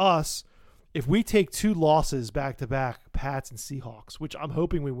 With us, if we take 2 losses back to back, Pats and Seahawks, which I'm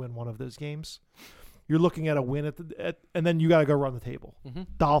hoping we win one of those games, you're looking at a win and then you got to go run the table. Mhm.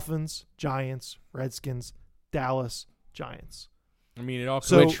 Dolphins, Giants, Redskins, Dallas, Giants. I mean, it all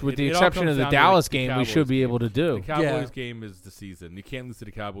So- which with the it all exception comes of the down to Dallas the game, we Cowboys should be game. able to do. The Cowboys Yeah. game is the season. You can't lose to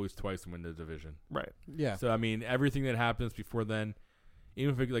the Cowboys twice and win the division. Right. Yeah. So I mean, everything that happens before then,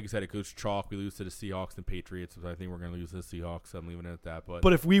 even if, like you said, it goes chalk, we lose to the Seahawks and Patriots. So I think we're going to lose to the Seahawks. I'm leaving it at that. But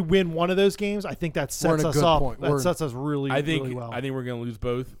But if we win one of those games, I think that We're in sets a us good up. point. That We're- sets us really, I think really well. I think we're going to lose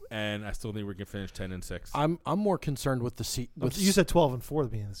both, and I still think we can finish 10-6. I'm more concerned with the You said 12-4 at the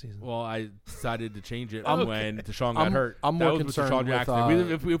beginning of the season. Well, I decided to change it Okay. when Deshaun got I'm- hurt. I'm That more was concerned Deshaun with,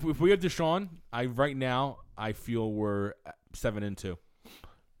 Jackson. If we have Deshaun, right now I feel we're 7-2.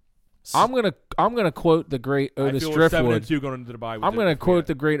 I'm gonna quote the great I Otis feel we're Driftwood. 7-2 going into the bye. I'm gonna quote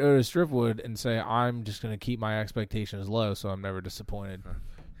the great Otis Driftwood and say I'm just gonna keep my expectations low, so I'm never disappointed.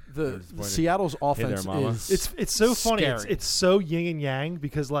 the disappointed. Seattle's offense mama. is It's so funny. scary. It's so yin and yang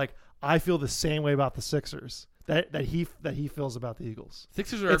because like I feel the same way about the Sixers that he feels about the Eagles.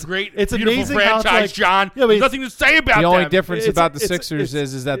 Sixers are It's- a great, it's beautiful amazing how it's franchise, like- John. Yeah, but There's it's- nothing to say about The only them. difference It's- about the it's- Sixers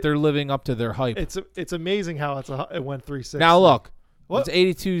it's- is that they're living up to their hype. It's amazing how it went 3-6. Now look, What? it's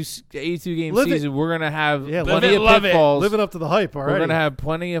 82 game Live it. season. We're gonna have Yeah, plenty live it, of love it. pitfalls. living up to the hype already. We're gonna have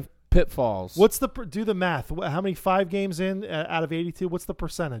plenty of pitfalls. What's do the math? How many 5 games in out of 82? What's the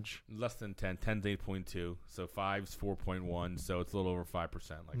percentage? Less than 10. 10's 8.2. So 5's 4.1. So it's a little over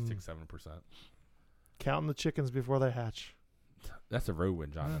 5%, like 6-7%. Counting the chickens before they hatch. That's a road win,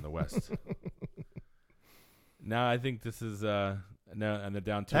 John, in the West. Now I think this is no, and they're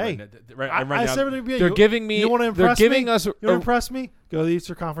down 2. Hey, right I down. said it would be. They're You- giving me. You want to They're impress giving me? us. You want to impress me? Go to the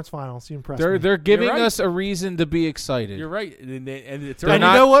Eastern Conference Finals. You impress me. They're giving right. us a reason to be excited. You're right, and it's They're And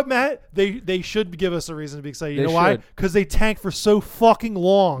not- you know what, Matt? They should give us a reason to be excited. You They know why? should. Because they tanked for so fucking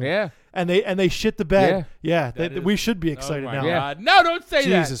long. Yeah. And they shit the bed. Yeah. That is- we should be Oh excited my now. Yeah. God. No, don't say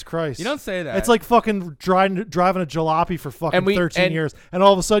that. Jesus Christ. You don't say that. It's like fucking driving a jalopy for fucking 13 years, and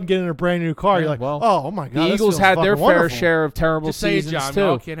all of a sudden getting in a brand new car. Yeah, You're like, well, oh my god. The this Eagles feels had their fucking fair wonderful. share of terrible just say it, seasons John. too. We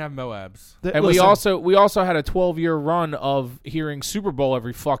all can't have Moabs. And Listen, we also had a 12-year run of hearing Super Bowl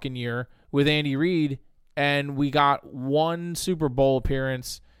every fucking year with Andy Reid, and we got one Super Bowl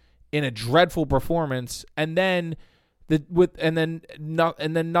appearance in a dreadful performance, and then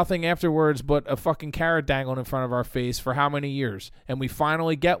nothing afterwards but a fucking carrot dangled in front of our face for how many years? And we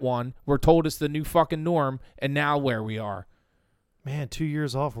finally get one. We're told it's the new fucking norm, and now where we are. man, 2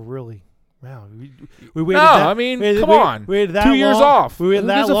 years off. We're really. Wow, we waited. No, that, I mean, we come waited, on. We waited that 2 years long. off. We waited Who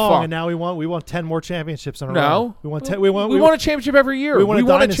that gives a long, fuck? and now we want 10 more championships in a row. No, we want 10. we want won a championship every year. we want a a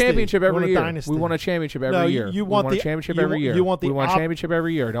dynasty. championship We every want a year. dynasty. We won a championship every No, year. you We want won a the- championship you every want- year. you want the we won a op- championship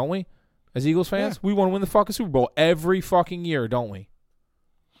every year, don't we? As Eagles fans, we want to win the fucking Super Bowl every fucking year, don't we?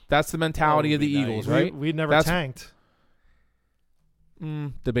 That's the mentality That of would the be Eagles, nice. right? We never That's- tanked.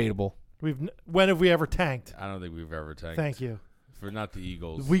 Debatable. When have we ever tanked? I don't think we've ever tanked. Thank you. For not the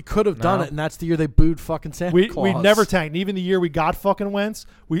Eagles. we could have done No. it, and that's the year they booed fucking Santa We Claus. never tanked. And even the year we got fucking Wentz,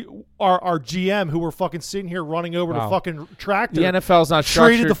 our GM who were fucking sitting here running over Wow. the fucking tractor. The NFL's not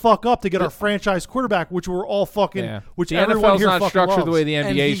traded structured. the fuck up to get our franchise quarterback, which we're all fucking. Yeah. Which the everyone NFL's here not fucking structured loves. the way the And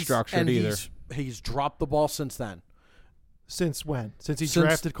NBA is he's- structured and either. He's dropped the ball since then. Since when? Since he Since-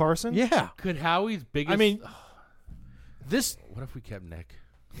 drafted Carson? Yeah, Could Howie's biggest. I mean, this what if we kept Nick?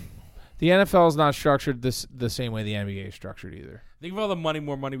 The NFL is not structured the same way the NBA is structured either. Think of all the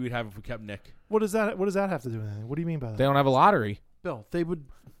more money we'd have if we kept Nick. what does that have to do with anything? What do you mean by that? They don't have a lottery. Bill, they would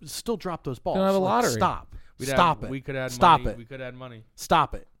still drop those balls. don't have a Like, lottery. Stop. We'd Stop have, it. We could add Stop money. it. We could add money.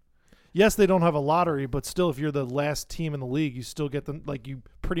 Stop it. Yes, they don't have a lottery, but still, if you're the last team in the league, you still get you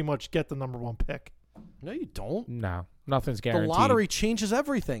pretty much get the number one pick. No, you don't. No, nothing's The guaranteed. lottery changes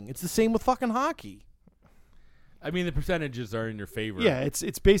everything. It's the same with fucking hockey. I mean, the percentages are in your favor. Yeah, it's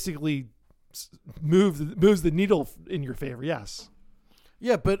basically moves the needle in your favor. Yes.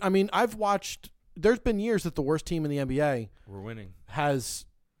 Yeah, but I mean, I've watched. There's been years that the worst team in the NBA We're winning. was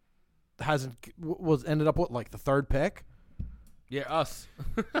ended up with like the third pick, Yeah, us.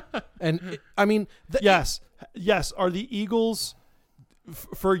 and I mean, Yes. Are the Eagles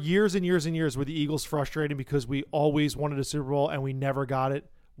for years and years and years were the Eagles frustrating because we always wanted a Super Bowl and we never got it?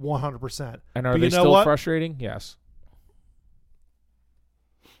 100%. And are But they you know still what? frustrating? Yes.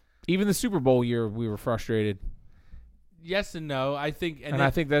 Even the Super Bowl year, we were frustrated, Yes and no. I think, and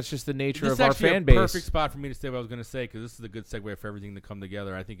I think that's just the nature this of is our actually fan a base. perfect spot for me to say what I was going to say because this is a good segue for everything to come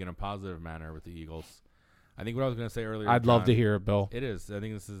together. I think in a positive manner with the Eagles. I think what I was going to say earlier. I'd love John, to hear it, Bill. It is. I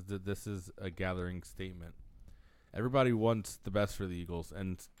think this is a gathering statement. Everybody wants the best for the Eagles,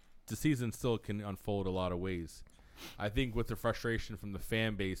 and the season still can unfold a lot of ways. I think with the frustration from the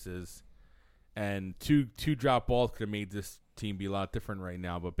fan bases, and two drop balls could have made this team be a lot different right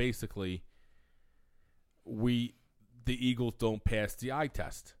now. But basically, the Eagles don't pass the eye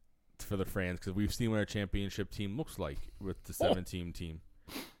test for the fans because we've seen what our championship team looks like with the 17 team.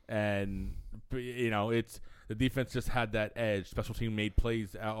 And, it's the defense just had that edge. Special team made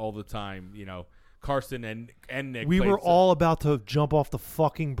plays all the time. Carson and Nick. We played were all about to jump off the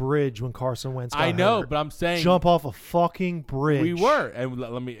fucking bridge when Carson Wentz got I know, hurt. but I'm saying Jump off a fucking bridge. we were. And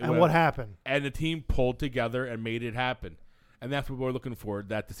let me. And what happened? And the team pulled together and made it happen. And that's what we're looking for.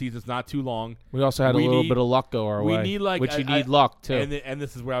 That the season's not too long. We also had a little bit of luck go our way. We need which you need luck too. And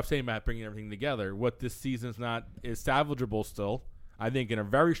this is what I was saying about bringing everything together. What this season's not is salvageable still. I think in a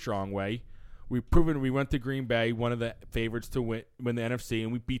very strong way. We've proven we went to Green Bay, one of the favorites to win the NFC,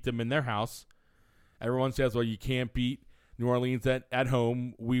 and we beat them in their house. Everyone says, well, you can't beat New Orleans at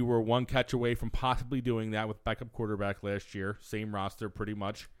home. We were one catch away from possibly doing that with backup quarterback last year. Same roster pretty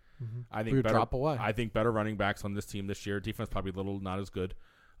much. Mm-hmm. I think We would drop away. I think better running backs on this team this year. Defense probably a little not as good.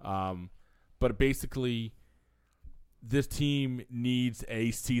 But basically, this team needs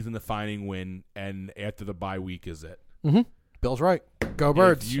a season-defining win, and after the bye week is it. Mm-hmm. Bill's right. Go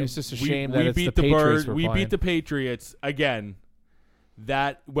Birds. It's just a shame that we it's beat the Patriots Birds. we're We playing. beat the Patriots again.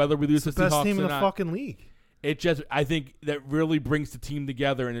 That whether we lose It's to the best Seahawks team or in the not, fucking league. it just I think that really brings the team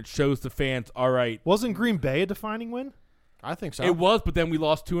together and it shows the fans. All right, Wasn't Green Bay a defining win? I think so. it was, but then we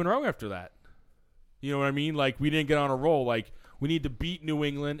lost 2 in a row after that. You know what I mean? Like we didn't get on a roll. Like we need to beat New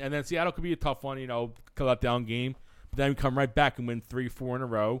England, and then Seattle could be a tough one. Let down game. But then we come right back and win 3-4 in a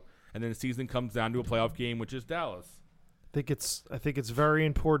row, and then the season comes down to a playoff game, which is Dallas. I think it's very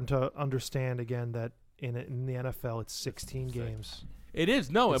important to understand again that in the NFL it's 16 games. It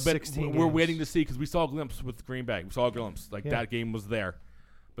is no, It's but 16 we're games. waiting to see because we saw a glimpse with Green Bay. We saw a glimpse that game was there,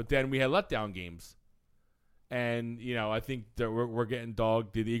 but then we had letdown games, and I think that we're getting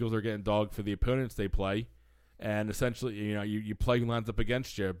dogged. The Eagles are getting dogged for the opponents they play, and essentially you play who lines up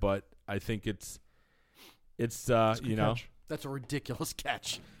against you. But I think it's Catch. That's a ridiculous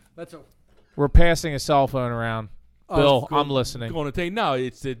catch. We're passing a cell phone around. Bill, Golden- I'm listening. Golden Tate. No,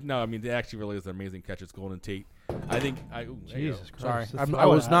 I mean, it actually really is an amazing catch. It's Golden Tate. I think. Jesus Christ. Sorry, Throw I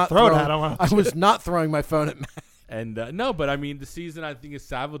was it not throw it throwing, at him. I was not throwing my phone at Matt. And no, but I mean, the season I think is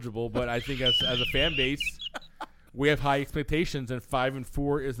salvageable. But I think as a fan base, we have high expectations, and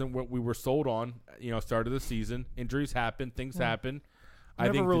 5-4 isn't what we were sold on. Start of the season, injuries happen, things happen.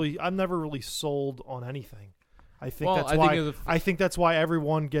 I'm never really sold on anything. I think Well, that's I why think I think that's why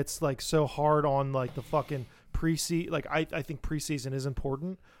everyone gets like so hard on like the fucking preseason. Like I think preseason is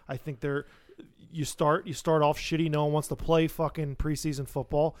important. I think you start off shitty. No one wants to play fucking preseason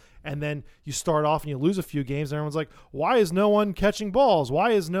football, and then you start off and you lose a few games. And everyone's like, "Why is no one catching balls?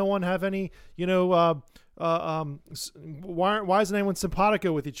 Why is no one have any? Why isn't anyone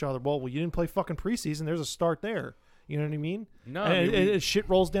simpatico with each other?" Well, you didn't play fucking preseason. There's a start there. You know what I mean? No, and it shit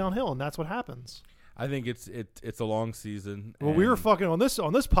rolls downhill, and that's what happens. I think it's a long season. Well, we were and- fucking on this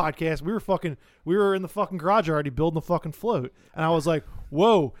podcast. We were in the fucking garage already building the fucking float, and I was like,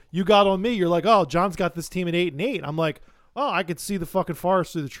 "Whoa, you got on me." You're like, "Oh, John's got this team at 8-8." I'm like, "Oh, I could see the fucking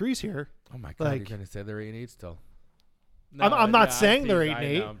forest through the trees here." Oh my god, like- you're gonna say they're 8-8 still? I'm not saying they're teasing.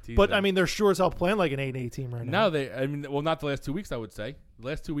 8-8, I'm teasing. but I mean they're sure as hell playing like an 8-8 team right now. No, not the last 2 weeks. I would say the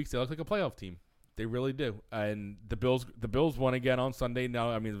last 2 weeks they look like a playoff team. They really do. And the Bills won again on Sunday. No,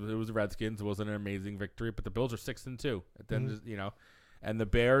 I mean it was the Redskins. It wasn't an amazing victory, but the Bills are 6-2. At the end, and the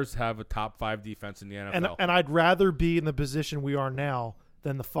Bears have a top 5 defense in the NFL. And I'd rather be in the position we are now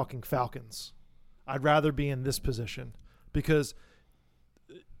than the fucking Falcons. I'd rather be in this position because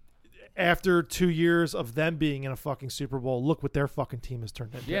after 2 years of them being in a fucking Super Bowl, look what their fucking team has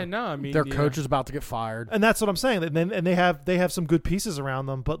turned into. yeah, no, I mean Their coach is about to get fired. And that's what I'm saying. And they have some good pieces around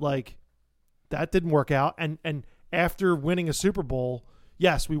them, but like that didn't work out. And after winning a Super Bowl,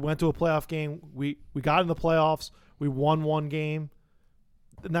 yes, we went to a playoff game. We got in the playoffs. We won one game,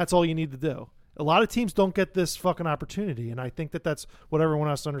 and that's all you need to do. A lot of teams don't get this fucking opportunity, and I think that's what everyone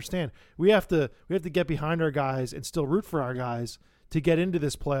has to understand. We have to get behind our guys and still root for our guys to get into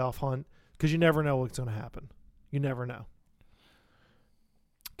this playoff hunt because you never know what's going to happen. You never know.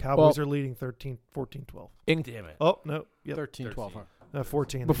 Cowboys are leading 13-14-12. Damn it. Oh, no. Yep. 13-12.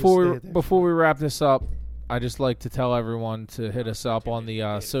 14. Before we wrap this up, I just like to tell everyone to hit us up on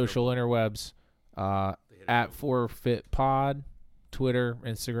the social interwebs at ForfeitPod, Twitter,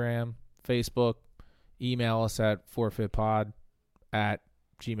 Instagram, Facebook. Email us at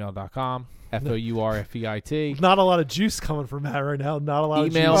forfeitpod@gmail.com. FOURFEIT. Not a lot of juice coming from Matt right now. Not a lot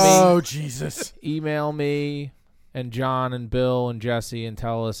Email of juice. me. Oh, Jesus. Email me and John and Bill and Jesse and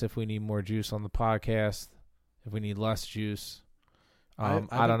tell us if we need more juice on the podcast, if we need less juice. I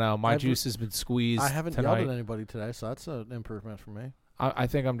don't know. My juice has been squeezed I haven't tonight. yelled at anybody today, so that's an improvement for me. I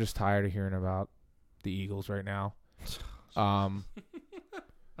think I'm just tired of hearing about the Eagles right now.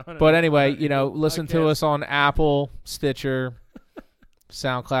 But anyway, listen to us on Apple, Stitcher,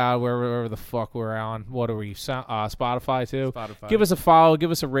 SoundCloud, wherever the fuck we're on. What are we? Spotify too. Spotify. Give us a follow.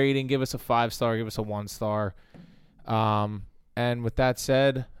 Give us a rating. Give us a 5-star. Give us a 1-star. And with that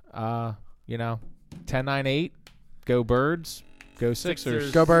said, 10-9-8. Go Birds. Go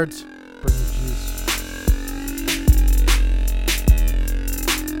Sixers. Go Birds. Bring the juice.